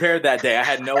wasn't prepared that day. I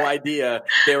had no idea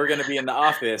they were going to be in the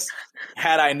office.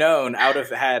 Had I known, I would have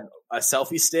had a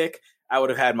selfie stick. I would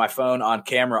have had my phone on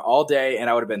camera all day and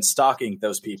I would have been stalking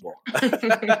those people.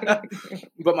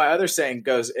 But my other saying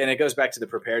goes, and it goes back to the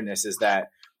preparedness, is that,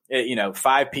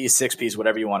 5 P's, 6 P's,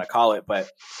 whatever you want to call it, but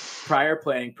prior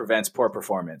planning prevents poor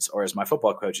performance. Or as my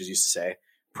football coaches used to say,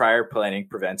 prior planning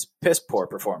prevents piss poor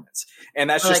performance. And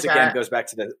that's just, again, goes back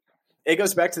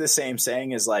to the same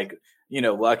saying as like,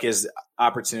 luck is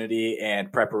opportunity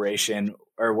and preparation,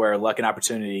 or where luck and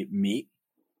opportunity meet.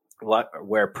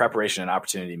 Where preparation and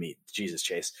opportunity meet. Jesus,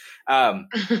 Chase.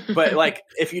 But like,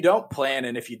 if you don't plan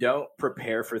and if you don't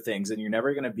prepare for things, then you're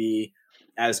never going to be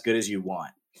as good as you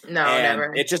want. No, and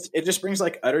never. It just brings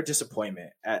like utter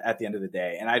disappointment at the end of the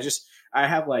day. And I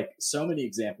have like so many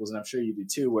examples, and I'm sure you do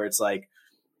too, where it's like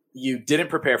you didn't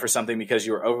prepare for something because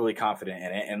you were overly confident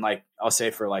in it. And like, I'll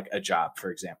say for like a job,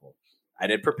 for example, I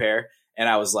did prepare. And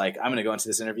I was like, I'm going to go into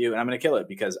this interview and I'm going to kill it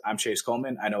because I'm Chase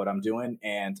Coleman. I know what I'm doing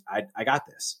and I got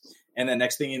this. And then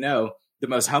next thing you know, the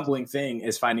most humbling thing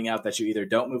is finding out that you either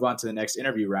don't move on to the next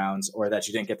interview rounds or that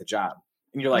you didn't get the job.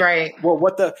 And you're like, right.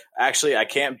 Well, actually, I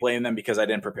can't blame them because I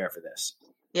didn't prepare for this.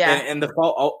 Yeah. And the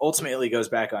fault ultimately goes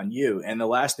back on you. And the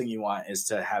last thing you want is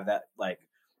to have that, like,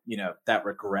 that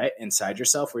regret inside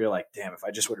yourself where you're like, damn, if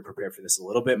I just would have prepared for this a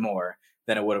little bit more,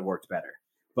 then it would have worked better.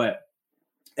 But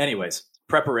anyways,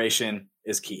 preparation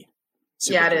is key.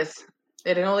 Super key. It is.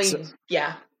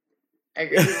 I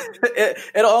agree.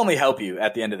 It'll only help you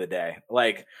at the end of the day.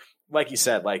 Like you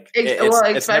said, like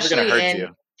it's never going to hurt you.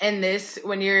 And this,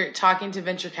 when you're talking to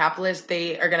venture capitalists,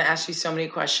 they are going to ask you so many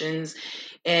questions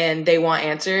and they want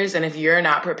answers. And if you're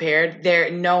not prepared,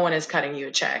 no one is cutting you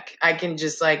a check. I can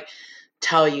just like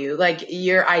tell you, like,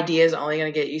 your idea is only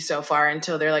going to get you so far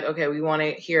until they're like, okay, we want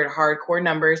to hear hardcore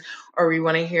numbers, or we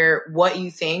want to hear what you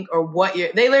think, or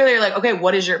they literally are like, okay,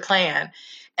 what is your plan?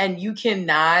 And you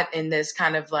cannot, in this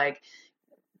kind of like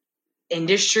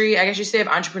industry, I guess you say, of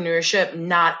entrepreneurship,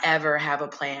 not ever have a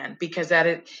plan, because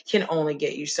it can only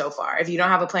get you so far. If you don't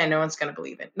have a plan, no one's going to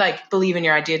believe in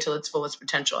your idea till its fullest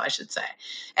potential, I should say.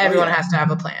 Everyone has to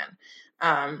have a plan.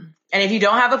 And if you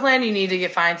don't have a plan, you need to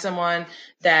find someone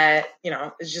that,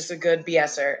 is just a good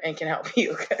BSer and can help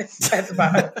you. That's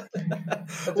about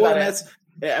it.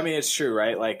 It's true,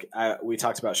 right? Like we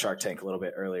talked about Shark Tank a little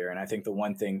bit earlier. And I think the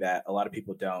one thing that a lot of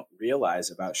people don't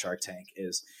realize about Shark Tank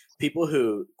is people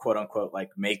who quote unquote,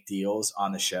 like make deals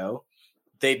on the show,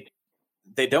 they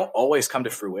don't always come to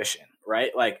fruition,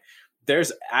 right? Like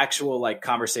there's actual like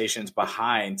conversations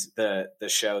behind the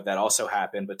show that also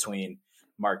happen between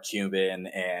Mark Cuban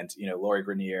and, Lori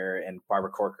Grenier and Barbara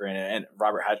Corcoran and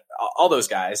Robert Hodge, all those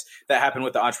guys that happen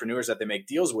with the entrepreneurs that they make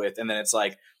deals with. And then it's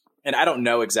like, and I don't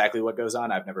know exactly what goes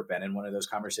on. I've never been in one of those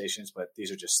conversations, but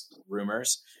these are just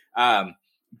rumors.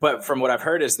 But from what I've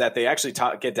heard is that they actually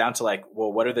get down to like,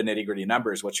 well, what are the nitty gritty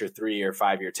numbers? What's your 3 or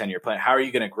 5 year, 10-year plan? How are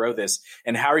you going to grow this?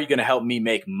 And how are you going to help me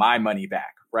make my money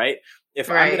back? Right. If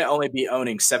I'm going to only be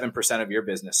owning 7% of your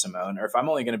business, Simone, or if I'm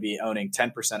only going to be owning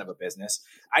 10% of a business,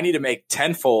 I need to make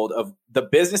tenfold of the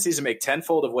business needs to make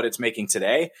tenfold of what it's making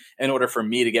today in order for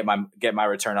me to get my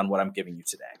return on what I'm giving you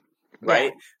today.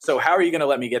 Right. Yeah. So how are you going to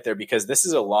let me get there? Because this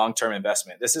is a long-term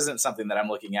investment. This isn't something that I'm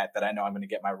looking at that I know I'm going to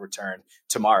get my return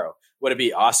tomorrow. Would it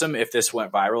be awesome if this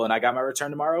went viral and I got my return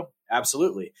tomorrow?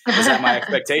 Absolutely. Is that my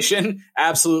expectation?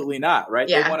 Absolutely not. Right.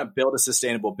 Yeah. They want to build a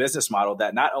sustainable business model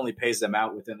that not only pays them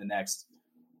out within the next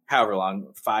however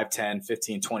long, 5, 10,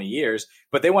 15, 20 years,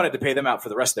 but they wanted to pay them out for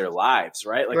the rest of their lives.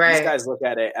 Right. Like these guys look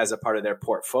at it as a part of their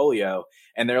portfolio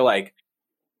and they're like,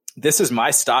 this is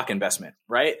my stock investment,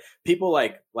 right? People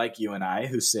like you and I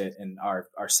who sit in our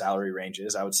salary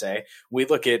ranges, I would say, we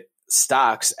look at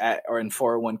stocks or in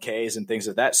 401ks and things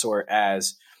of that sort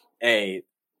as a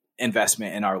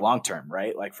investment in our long term,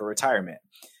 right? Like for retirement.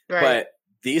 Right. But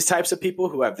these types of people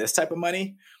who have this type of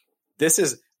money, this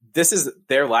is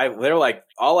their life. They're like,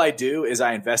 all I do is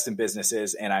I invest in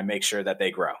businesses and I make sure that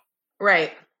they grow.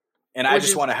 Right. And I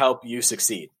just want to help you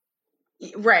succeed.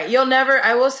 Right. You'll never,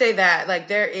 I will say that like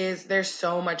there's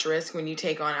so much risk when you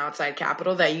take on outside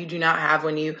capital that you do not have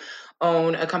when you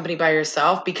own a company by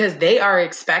yourself, because they are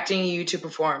expecting you to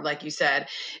perform, like you said.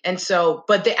 And so,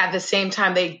 but at the same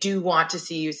time, they do want to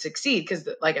see you succeed because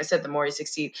like I said, the more you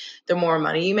succeed, the more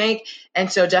money you make.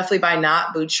 And so definitely by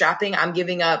not bootstrapping, I'm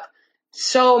giving up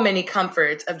so many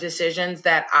comforts of decisions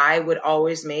that I would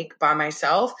always make by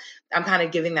myself. I'm kind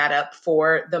of giving that up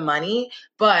for the money,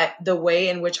 but the way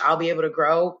in which I'll be able to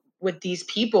grow with these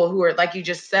people who are, like you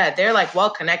just said, they're like well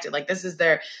connected. Like this is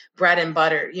their bread and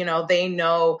butter. You know, they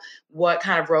know what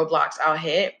kind of roadblocks I'll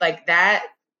hit. Like that,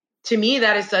 to me,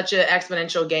 that is such an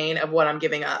exponential gain of what I'm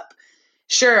giving up.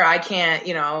 Sure, I can't,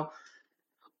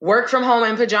 work from home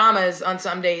in pajamas on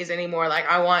some days anymore. Like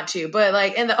I want to, but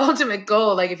like in the ultimate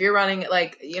goal, like if you're running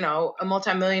like, a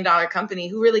multi-million-dollar company,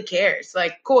 who really cares?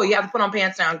 Like, cool. You have to put on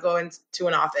pants now and go into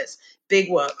an office. Big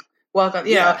whoop. Welcome.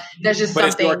 There's just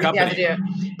something you have to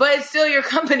do, but it's still your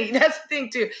company. That's the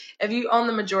thing too. If you own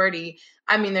the majority,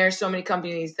 I mean, there are so many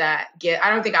companies that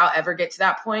I don't think I'll ever get to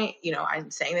that point.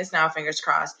 I'm saying this now, fingers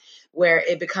crossed, where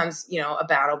it becomes, a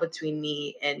battle between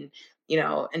me and,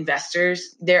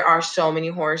 investors. There are so many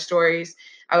horror stories.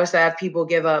 I also have people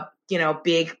give up,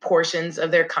 big portions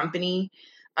of their company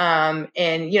and,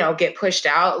 get pushed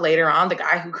out later on. The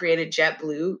guy who created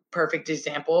JetBlue, perfect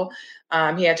example.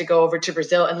 He had to go over to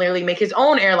Brazil and literally make his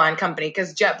own airline company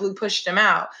because JetBlue pushed him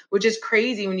out, which is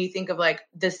crazy when you think of like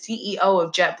the CEO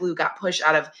of JetBlue got pushed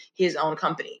out of his own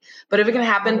company. But if it can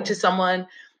happen to someone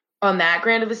on that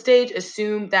grand of a stage,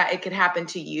 assume that it could happen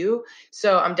to you.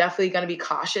 So I'm definitely going to be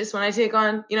cautious when I take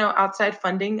on, outside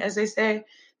funding, as they say.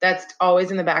 That's always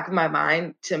in the back of my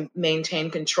mind to maintain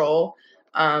control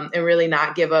and really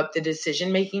not give up the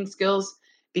decision-making skills,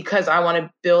 because I want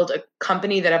to build a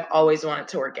company that I've always wanted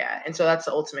to work at. And so that's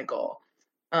the ultimate goal.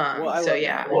 And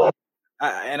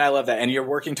I love that. And you're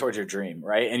working towards your dream,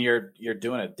 right? And you're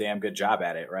doing a damn good job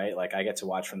at it, right? Like I get to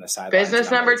watch from the sidelines.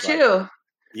 Business number 2.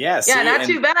 Yes. Yeah, not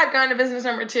too bad going to business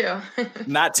number 2.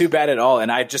 Not too bad at all. And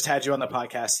I just had you on the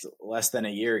podcast less than a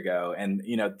year ago. And,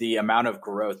 the amount of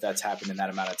growth that's happened in that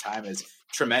amount of time is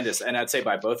tremendous. And I'd say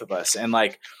by both of us. And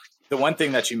like the one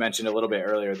thing that you mentioned a little bit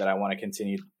earlier that I want to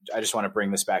continue, I just want to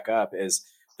bring this back up, is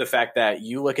the fact that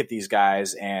you look at these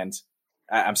guys, and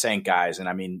I'm saying guys, and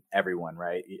I mean everyone,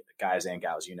 right? Guys and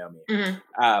gals, me.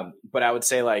 Mm-hmm. But I would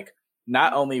say like,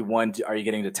 not only one, are you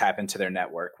getting to tap into their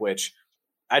network, which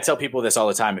I tell people this all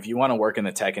the time. If you want to work in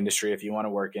the tech industry, if you want to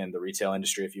work in the retail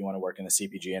industry, if you want to work in the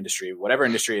CPG industry, whatever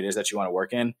industry it is that you want to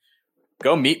work in,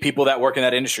 go meet people that work in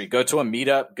that industry. Go to a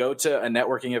meetup, go to a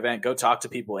networking event, go talk to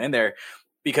people in there,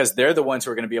 because they're the ones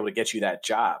who are going to be able to get you that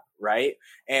job, right?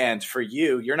 And for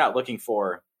you, you're not looking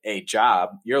for a job.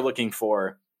 You're looking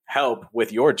for help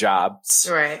with your jobs.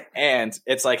 Right. And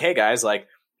it's like, hey guys, like,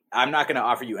 I'm not going to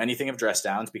offer you anything of dress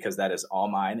downs because that is all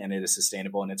mine and it is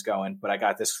sustainable and it's going. But I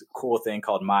got this cool thing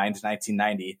called Mind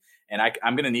 1990, and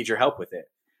I'm going to need your help with it.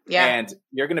 Yeah. And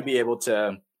you're going to be able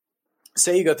to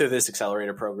say you go through this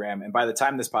accelerator program, and by the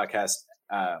time this podcast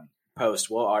post,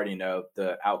 we'll already know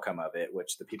the outcome of it,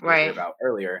 which the people heard about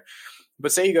earlier.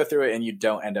 But say you go through it and you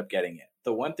don't end up getting it.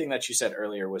 The one thing that you said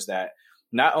earlier was that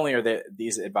not only are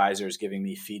these advisors giving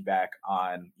me feedback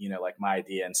on, like my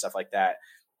idea and stuff like that,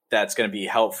 that's going to be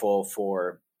helpful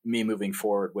for me moving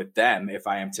forward with them if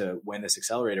I am to win this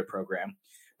accelerator program.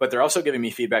 But they're also giving me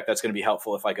feedback that's going to be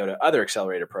helpful if I go to other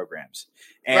accelerator programs.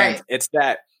 And it's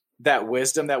that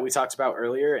wisdom that we talked about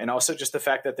earlier. And also just the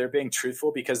fact that they're being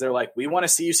truthful, because they're like, we want to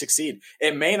see you succeed.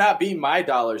 It may not be my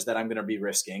dollars that I'm going to be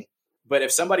risking, But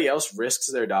if somebody else risks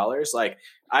their dollars, like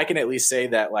I can at least say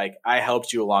that like I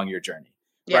helped you along your journey,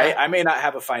 right? I may not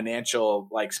have a financial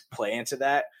like play into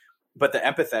that, but the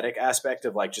empathetic aspect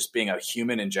of like just being a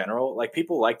human in general, like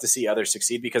people like to see others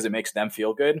succeed because it makes them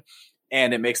feel good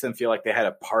and it makes them feel like they had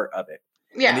a part of it.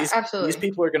 Yeah, and absolutely. These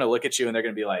people are going to look at you and they're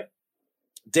going to be like,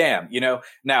 damn,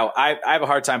 now I have a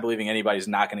hard time believing anybody's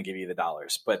not going to give you the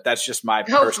dollars, but that's just my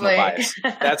personal bias.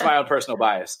 That's my own personal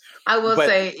bias. I will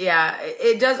say, yeah,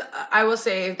 it does. I will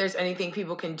say if there's anything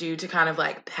people can do to kind of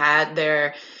like pad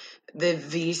the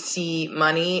VC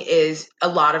money is a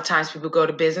lot of times people go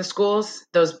to business schools,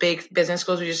 those big business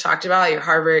schools we just talked about, your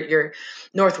Harvard, your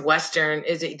Northwestern,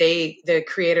 the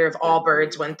creator of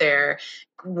Allbirds went there,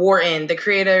 Wharton, the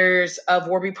creators of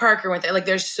Warby Parker went there. Like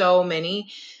there's so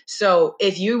many. So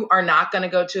if you are not going to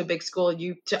go to a big school,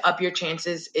 to up your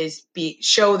chances is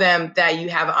show them that you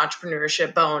have an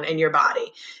entrepreneurship bone in your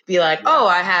body. Be like, oh,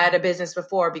 I had a business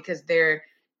before, because they're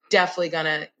definitely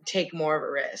gonna take more of a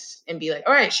risk and be like,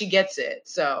 all right, she gets it.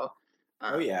 So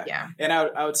yeah. And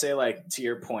I would say, like, to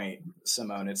your point,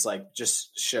 Simone, it's like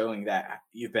just showing that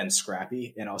you've been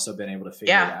scrappy and also been able to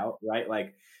figure it out, right?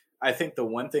 Like I think the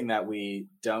one thing that we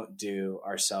don't do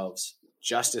ourselves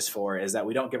justice for is that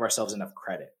we don't give ourselves enough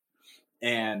credit.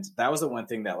 And that was the one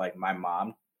thing that like my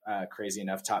mom, crazy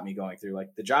enough, taught me going through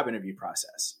like the job interview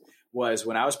process. Was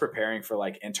when I was preparing for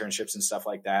like internships and stuff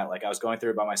like that. Like I was going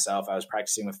through it by myself. I was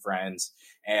practicing with friends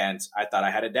and I thought I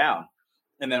had it down.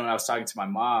 And then when I was talking to my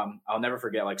mom, I'll never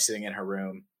forget like sitting in her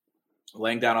room,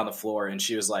 laying down on the floor. And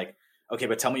she was like, okay,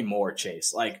 but tell me more,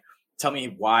 Chase. Like, tell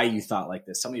me why you thought like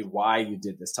this. Tell me why you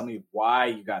did this. Tell me why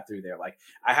you got through there. Like,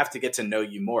 I have to get to know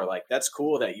you more. Like, that's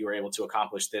cool that you were able to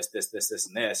accomplish this,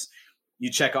 and this.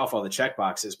 You check off all the check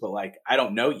boxes, but like, I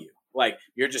don't know you. Like,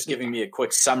 you're just giving me a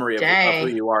quick summary of who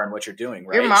you are and what you're doing,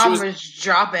 right? Your mom was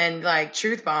dropping like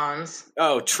truth bombs.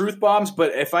 Oh, truth bombs.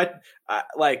 But if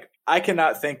I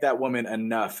cannot thank that woman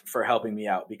enough for helping me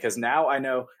out, because now I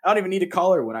know I don't even need to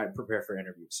call her when I prepare for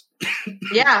interviews.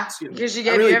 Yeah, because she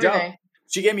gave me everything.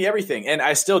 She gave me everything. And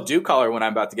I still do call her when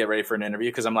I'm about to get ready for an interview,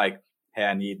 because I'm like, hey,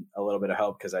 I need a little bit of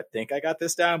help because I think I got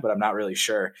this down, but I'm not really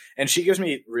sure. And she gives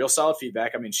me real solid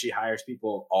feedback. I mean, she hires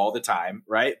people all the time,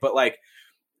 right? But like,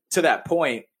 to that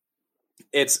point,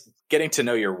 it's getting to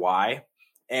know your why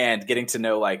and getting to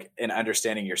know like and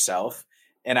understanding yourself.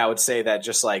 And I would say that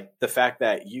just like the fact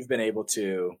that you've been able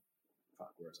to,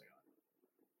 where's I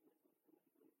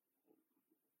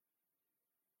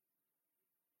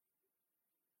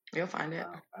going? You'll find it.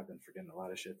 I've been forgetting a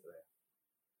lot of shit today.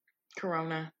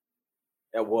 Corona.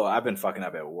 Yeah, well, I've been fucking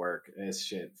up at work. This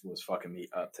shit was fucking me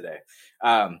up today.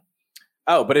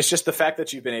 But it's just the fact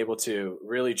that you've been able to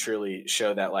really, truly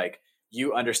show that like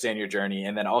you understand your journey.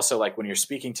 And then also like when you're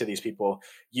speaking to these people,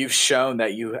 you've shown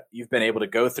that you've been able to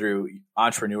go through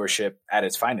entrepreneurship at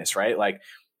its finest, right? Like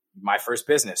my first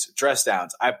business, Dress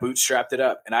Downs, I bootstrapped it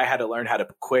up and I had to learn how to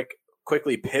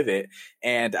quickly pivot.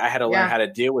 And I had to learn how to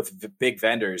deal with big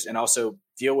vendors and also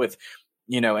deal with,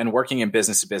 and working in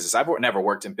business to business. I've never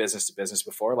worked in business to business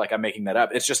before. Like I'm making that up.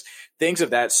 It's just things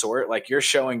of that sort. Like you're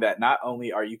showing that not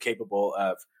only are you capable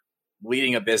of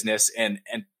leading a business and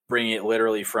bringing it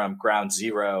literally from ground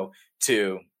zero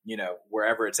to,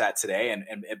 wherever it's at today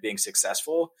and being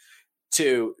successful,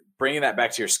 to bringing that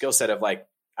back to your skill set of like,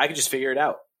 I can just figure it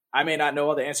out. I may not know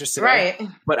all the answers today,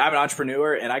 but I'm an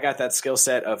entrepreneur and I got that skill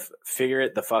set of figure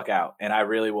it the fuck out. And I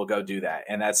really will go do that.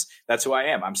 And that's who I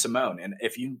am. I'm Simone. And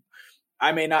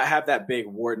I may not have that big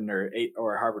Wharton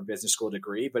or Harvard Business School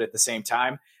degree, but at the same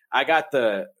time, I got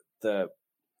the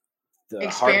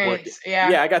hard work.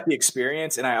 Yeah, I got the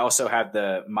experience, and I also have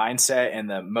the mindset and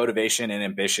the motivation and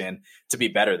ambition to be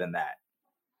better than that.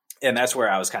 And that's where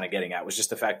I was kind of getting at, was just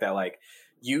the fact that like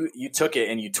you took it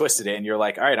and you twisted it, and you're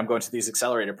like, all right, I'm going to these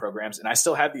accelerator programs, and I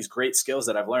still have these great skills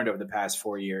that I've learned over the past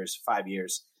 4 years, 5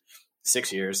 years,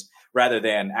 6 years, rather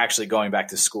than actually going back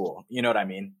to school. You know what I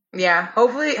mean? Yeah.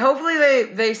 Hopefully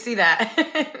they see that.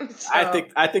 So.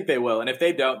 I think they will. And if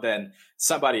they don't, then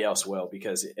somebody else will,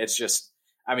 because it's just,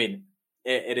 I mean,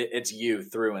 it's you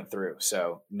through and through.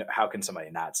 So how can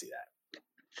somebody not see that?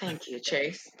 Thank you,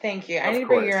 Chase. Thank you. I need to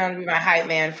bring you around to be my hype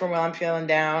man for when I'm feeling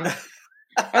down.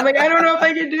 I'm like, I don't know if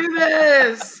I can do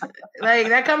this. Like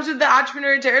that comes with the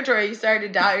entrepreneur territory. You start to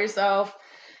doubt yourself.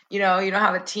 You don't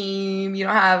have a team. You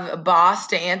don't have a boss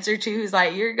to answer to who's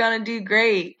like, you're going to do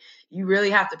great. You really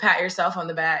have to pat yourself on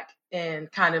the back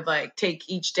and kind of like take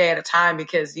each day at a time,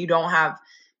 because you don't have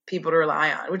people to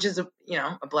rely on, which is a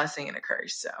blessing and a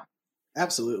curse. So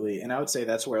absolutely. And I would say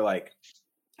that's where like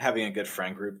having a good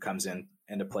friend group comes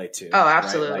into play too. Oh,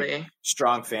 absolutely. Right? Like,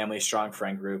 strong family, strong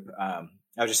friend group. I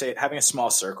would just say having a small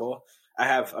circle. I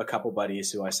have a couple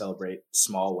buddies who I celebrate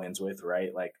small wins with,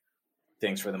 right? Like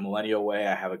things for the millennial way.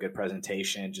 I have a good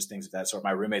presentation, just things of that sort.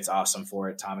 My roommate's awesome for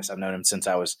it. Thomas, I've known him since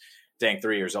I was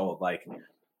 3 years old. Like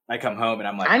I come home and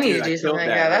I'm like, I need dude, to do something.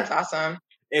 that. Yeah, that's like, awesome.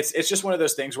 It's just one of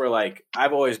those things where like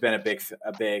I've always been a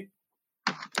big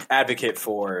advocate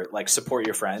for like support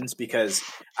your friends, because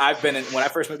I've been when I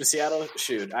first moved to Seattle,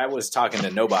 shoot, I was talking to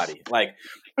nobody. Like,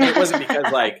 and it wasn't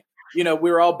because like, you know,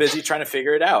 we were all busy trying to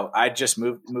figure it out. I just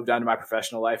moved on to my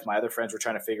professional life. My other friends were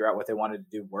trying to figure out what they wanted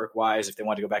to do work wise, if they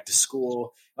wanted to go back to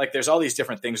school. Like there's all these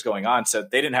different things going on. So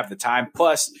they didn't have the time.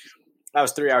 Plus I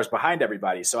was 3 hours behind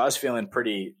everybody. So I was feeling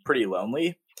pretty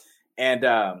lonely. And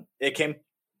it came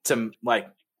to like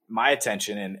my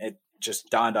attention, and it just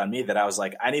dawned on me that I was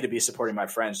like, I need to be supporting my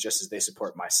friends just as they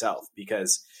support myself,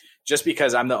 because just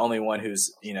because I'm the only one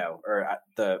who's, you know, or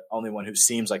the only one who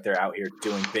seems like they're out here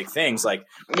doing big things, like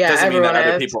doesn't mean that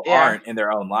other people aren't in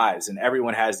their own lives. And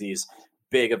everyone has these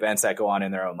big events that go on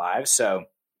in their own lives. So,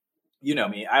 you know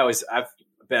me, I've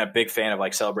been a big fan of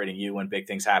like celebrating you when big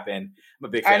things happen. I'm a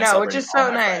big fan. I know, which is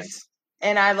so nice. Friends.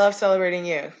 And I love celebrating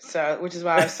you. So, which is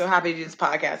why I was so happy to do this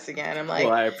podcast again. I'm like,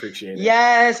 well, I appreciate it.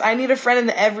 Yes, I need a friend in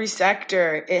every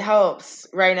sector. It helps.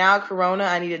 Right now, Corona,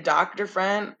 I need a doctor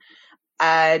friend.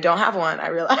 I don't have one, I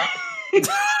realize.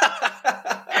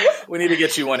 We need to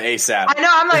get you one ASAP. I know.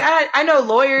 I'm like, I know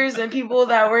lawyers and people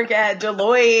that work at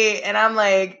Deloitte, and I'm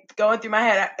like going through my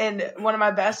head. And one of my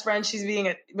best friends, she's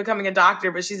becoming a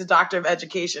doctor, but she's a doctor of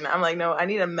education. I'm like, no, I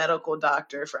need a medical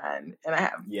doctor friend, and I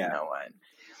have no one.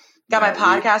 Got my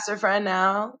podcaster friend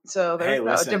now, so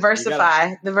there's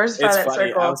diversify that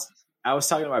circle. I was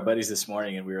talking to my buddies this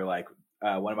morning, and we were like,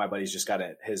 one of my buddies just got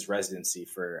his residency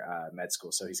for med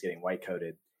school, so he's getting white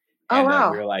coated. And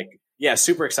we were like, yeah,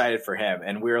 super excited for him.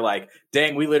 And we were like,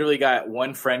 dang, we literally got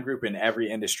one friend group in every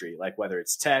industry, like whether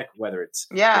it's tech, whether it's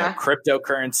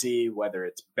cryptocurrency, whether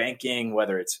it's banking,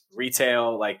 whether it's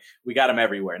retail, like we got them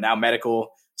everywhere. Now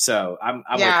medical. So I'm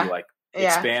with you, like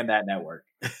expand that network.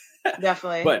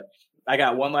 Definitely. But I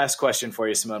got one last question for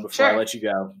you, Simone, before I let you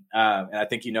go. And I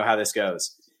think you know how this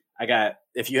goes.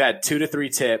 If you had 2 to 3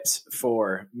 tips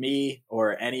for me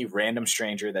or any random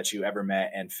stranger that you ever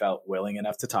met and felt willing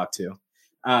enough to talk to,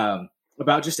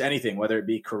 about just anything, whether it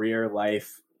be career,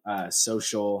 life,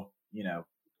 social, you know,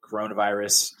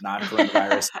 coronavirus,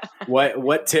 non-coronavirus,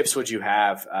 what tips would you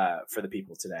have for the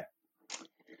people today?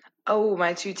 Oh,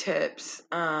 my 2 tips.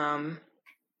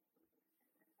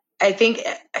 I think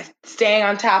staying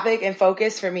on topic and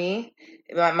focus for me.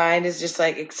 My mind is just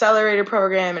like Accelerator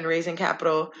program and raising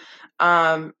capital.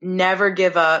 Never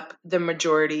give up the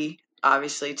majority,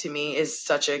 obviously, to me is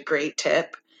such a great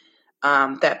tip.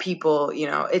 That people, you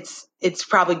know, it's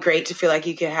probably great to feel like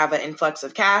you can have an influx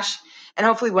of cash. And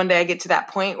hopefully one day I get to that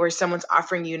point where someone's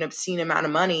offering you an obscene amount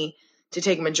of money to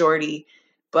take a majority,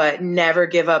 but never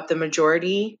give up the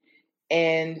majority.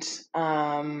 And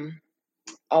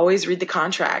always read the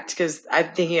contract, because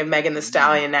I'm thinking of Megan the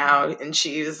Stallion now, and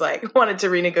she was like wanted to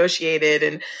renegotiate it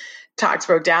and talks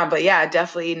broke down. But yeah,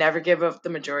 definitely never give up the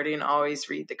majority and always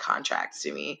read the contracts,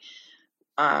 to me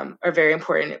are very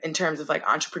important in terms of like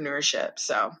entrepreneurship.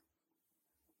 So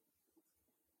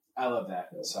I love that.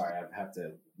 Sorry, I have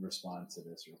to respond to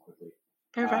this real quickly.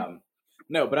 Perfect.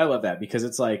 No, but I love that, because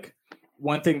it's like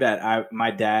one thing that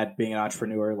my dad being an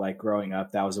entrepreneur, like growing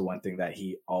up, that was the one thing that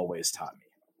he always taught me.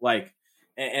 Like,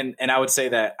 and I would say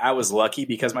that I was lucky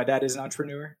because my dad is an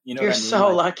entrepreneur. You know, you're what I mean? So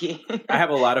like, lucky. I have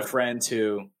a lot of friends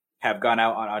who have gone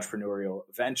out on entrepreneurial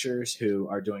ventures, who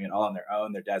are doing it all on their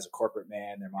own. Their dad's a corporate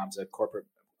man, their mom's a corporate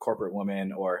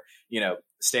woman, or, you know,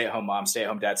 stay-at-home mom,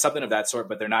 stay-at-home dad, something of that sort,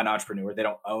 but they're not an entrepreneur. They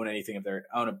don't own anything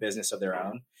own a business of their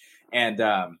own. And,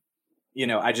 you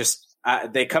know,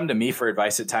 they come to me for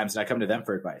advice at times, and I come to them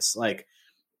for advice. Like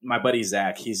my buddy,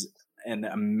 Zach, he's an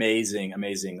amazing,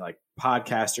 like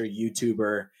podcaster,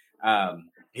 YouTuber.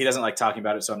 He doesn't like talking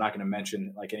about it, so I'm not going to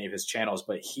mention like any of his channels,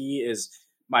 but he is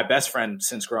my best friend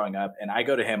since growing up. And I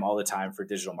go to him all the time for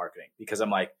digital marketing, because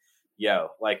I'm like, yo,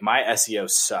 like my SEO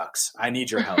sucks. I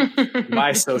need your help.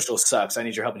 My social sucks. I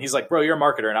need your help. And he's like, bro, you're a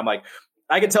marketer. And I'm like,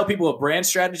 I can tell people a brand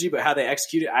strategy, but how they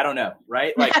execute it, I don't know.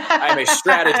 Right. Like I'm a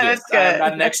strategist. I'm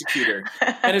not an executor.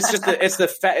 And it's just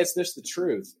the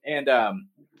truth. And,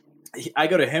 I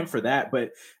go to him for that.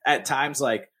 But at times,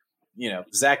 like, you know,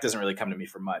 Zach doesn't really come to me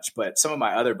for much, but some of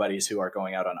my other buddies who are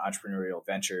going out on entrepreneurial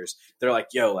ventures, they're like,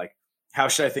 yo, like, how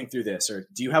should I think through this? Or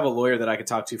do you have a lawyer that I could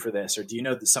talk to for this? Or do you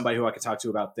know somebody who I could talk to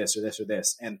about this or this or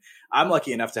this? And I'm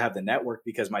lucky enough to have the network,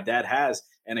 because my dad has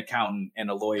an accountant and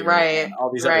a lawyer and all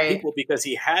these other people, because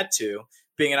he had to,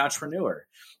 being an entrepreneur.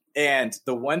 And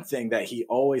the one thing that he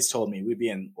always told me, we'd be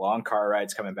in long car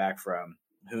rides coming back from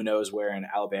who knows where in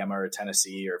Alabama or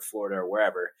Tennessee or Florida or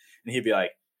wherever. And he'd be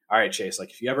like, all right, Chase,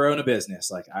 like if you ever own a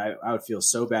business, like I would feel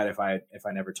so bad if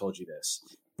I never told you this,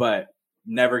 but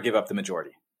never give up the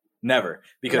majority. Never.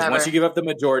 Because once you give up the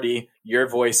majority, your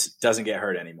voice doesn't get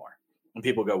heard anymore. And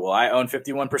people go, well, I own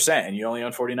 51% and you only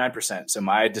own 49%. So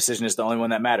my decision is the only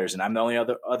one that matters. And I'm the only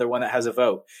other one that has a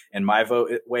vote. And my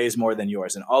vote weighs more than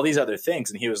yours and all these other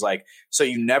things. And he was like, so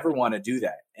you never want to do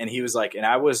that. And he was like, and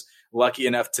I was lucky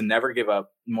enough to never give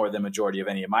up more than majority of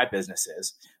any of my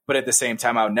businesses. But at the same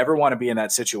time, I would never want to be in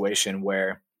that situation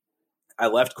where I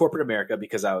left corporate America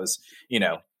because I was,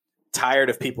 tired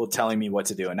of people telling me what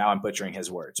to do. And now I'm butchering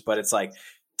his words, but it's like,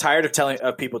 tired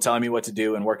of people telling me what to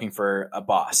do and working for a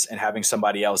boss and having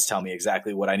somebody else tell me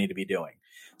exactly what I need to be doing.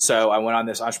 So I went on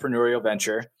this entrepreneurial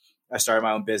venture. I started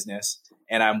my own business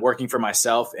and I'm working for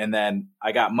myself. And then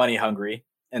I got money hungry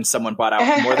and someone bought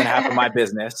out more than half of my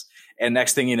business. And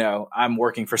next thing you know, I'm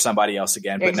working for somebody else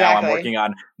again. But now I'm working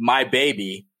on my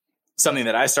baby, something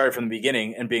that I started from the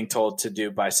beginning and being told to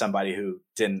do by somebody who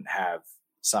didn't have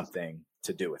something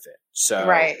to do with it. So,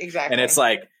 right, exactly. And it's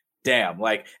like, damn,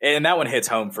 like, and that one hits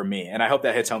home for me. And I hope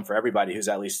that hits home for everybody who's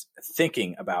at least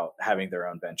thinking about having their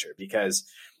own venture, because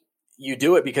you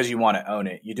do it because you want to own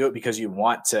it. You do it because you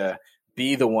want to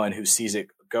be the one who sees it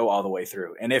go all the way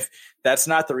through. And if that's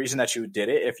not the reason that you did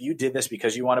it, if you did this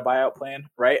because you want a buyout plan,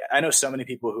 right? I know so many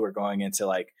people who are going into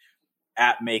like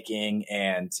app making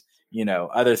and,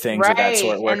 other things of that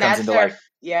sort where it comes into like,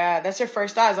 yeah, that's their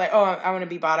first thought is like, oh, I want to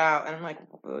be bought out. And I'm like,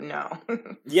 oh, no.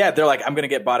 Yeah, they're like, I'm going to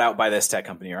get bought out by this tech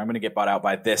company, or I'm going to get bought out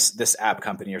by this app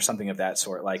company or something of that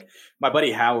sort. Like my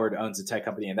buddy Howard owns a tech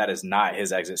company and that is not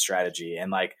his exit strategy. And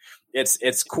like,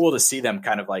 it's cool to see them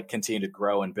kind of like continue to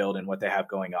grow and build in what they have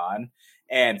going on.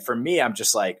 And for me, I'm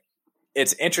just like,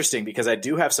 it's interesting because I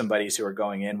do have some buddies who are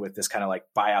going in with this kind of like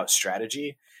buyout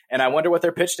strategy. And I wonder what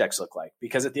their pitch decks look like,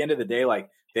 because at the end of the day, like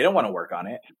they don't want to work on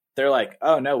it. They're like,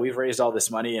 oh no, we've raised all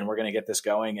this money and we're going to get this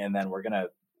going. And then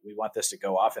we want this to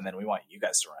go off and then we want you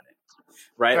guys to run it.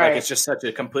 Right. Like it's just such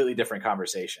a completely different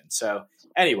conversation. So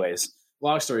anyways,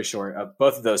 long story short,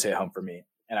 both of those hit home for me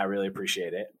and I really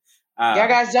appreciate it. Yeah,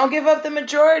 guys, don't give up the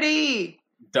majority.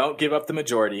 Don't give up the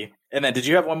majority. And then did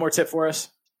you have one more tip for us?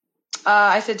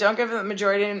 I said, don't give up the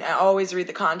majority and always read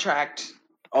the contract.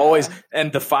 Always.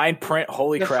 And the fine print,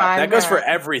 holy crap. That goes for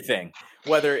everything.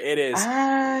 Whether it is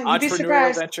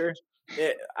entrepreneurial venture,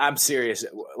 I'm serious,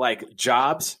 like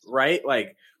jobs, right?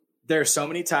 Like there are so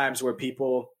many times where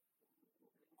people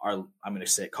are, I'm going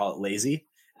to call it lazy,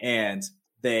 and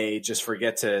they just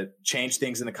forget to change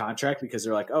things in the contract because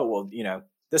they're like, oh, well,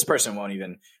 this person won't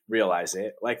even realize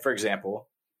it. Like, for example,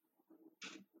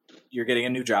 you're getting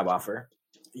a new job offer.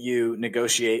 You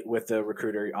negotiate with the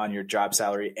recruiter on your job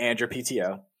salary and your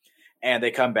PTO. And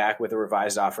they come back with a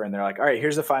revised offer and they're like, all right,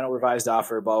 here's the final revised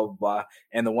offer, blah, blah, blah.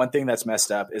 And the one thing that's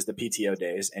messed up is the PTO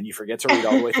days. And you forget to read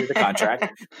all the way through the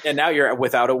contract. And now you're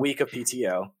without a week of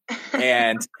PTO.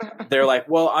 And they're like,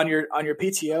 well, on your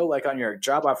PTO, like on your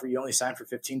job offer, you only signed for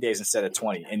 15 days instead of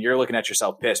 20. And you're looking at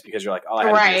yourself pissed because you're like, all I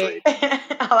had to do is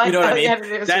read. You know what I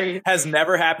mean? That has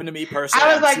never happened to me personally.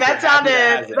 I was like, that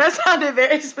sounded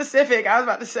very specific. I was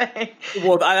about to say.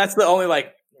 Well, that's the only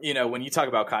like, when you talk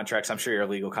about contracts, I'm sure your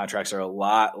legal contracts are a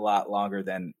lot longer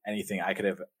than anything I could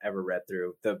have ever read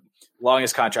through. The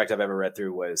longest contract I've ever read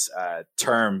through was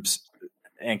terms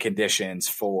and conditions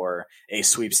for a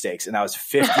sweepstakes. And that was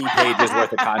 50 pages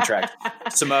worth of contract.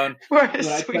 Simone,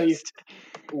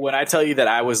 when I tell you that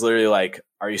I was literally like,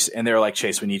 and they were like,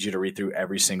 Chase, we need you to read through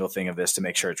every single thing of this to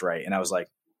make sure it's right. And I was like,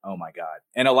 oh my God.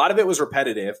 And a lot of it was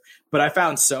repetitive, but I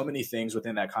found so many things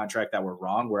within that contract that were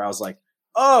wrong where I was like,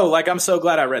 oh, like, I'm so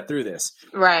glad I read through this.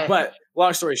 Right. But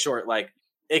long story short, like,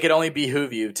 it could only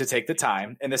behoove you to take the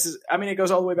time. And this is, it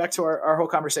goes all the way back to our whole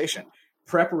conversation.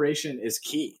 Preparation is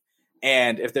key.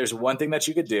 And if there's one thing that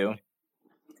you could do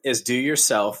is do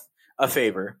yourself a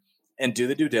favor and do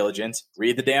the due diligence,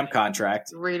 read the damn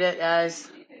contract. Read it, guys.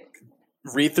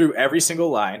 Read through every single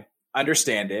line,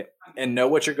 understand it, and know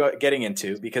what you're getting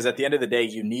into. Because at the end of the day,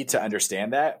 you need to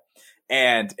understand that.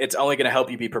 And it's only going to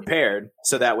help you be prepared.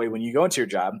 So that way, when you go into your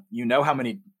job, you know how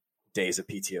many days of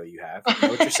PTO you have, you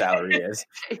know what your salary is,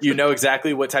 you know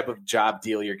exactly what type of job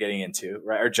deal you're getting into,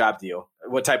 right? Or job deal,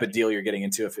 what type of deal you're getting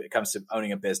into if it comes to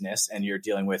owning a business and you're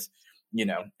dealing with,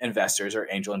 investors or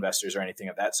angel investors or anything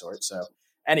of that sort. So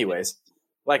anyways,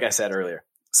 like I said earlier,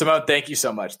 Simone, thank you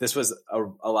so much. This was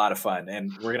a lot of fun,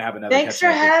 and we're gonna have another. Thanks for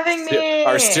having me.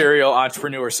 Our serial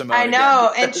entrepreneur, Simone. I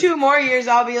know. In 2 more years,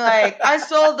 I'll be like, I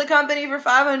sold the company for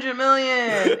 $500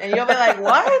 million, and you'll be like,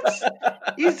 what?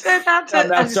 You said not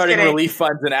to. I'm starting relief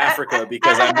funds in Africa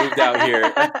because I moved out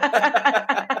here.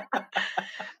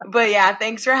 But yeah,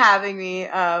 thanks for having me.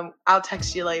 I'll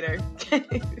text you later.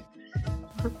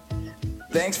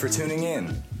 Thanks for tuning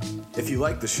in. If you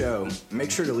like the show, make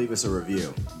sure to leave us a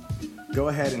review. Go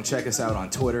ahead and check us out on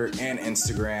Twitter and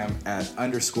Instagram at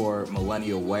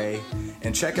 _millennialway,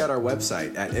 and check out our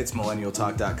website at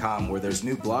itsmillennialtalk.com, where there's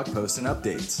new blog posts and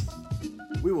updates.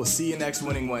 We will see you next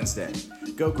Winning Wednesday.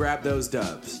 Go grab those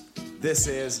dubs. This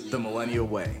is The Millennial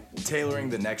Way, tailoring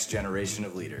the next generation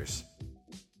of leaders.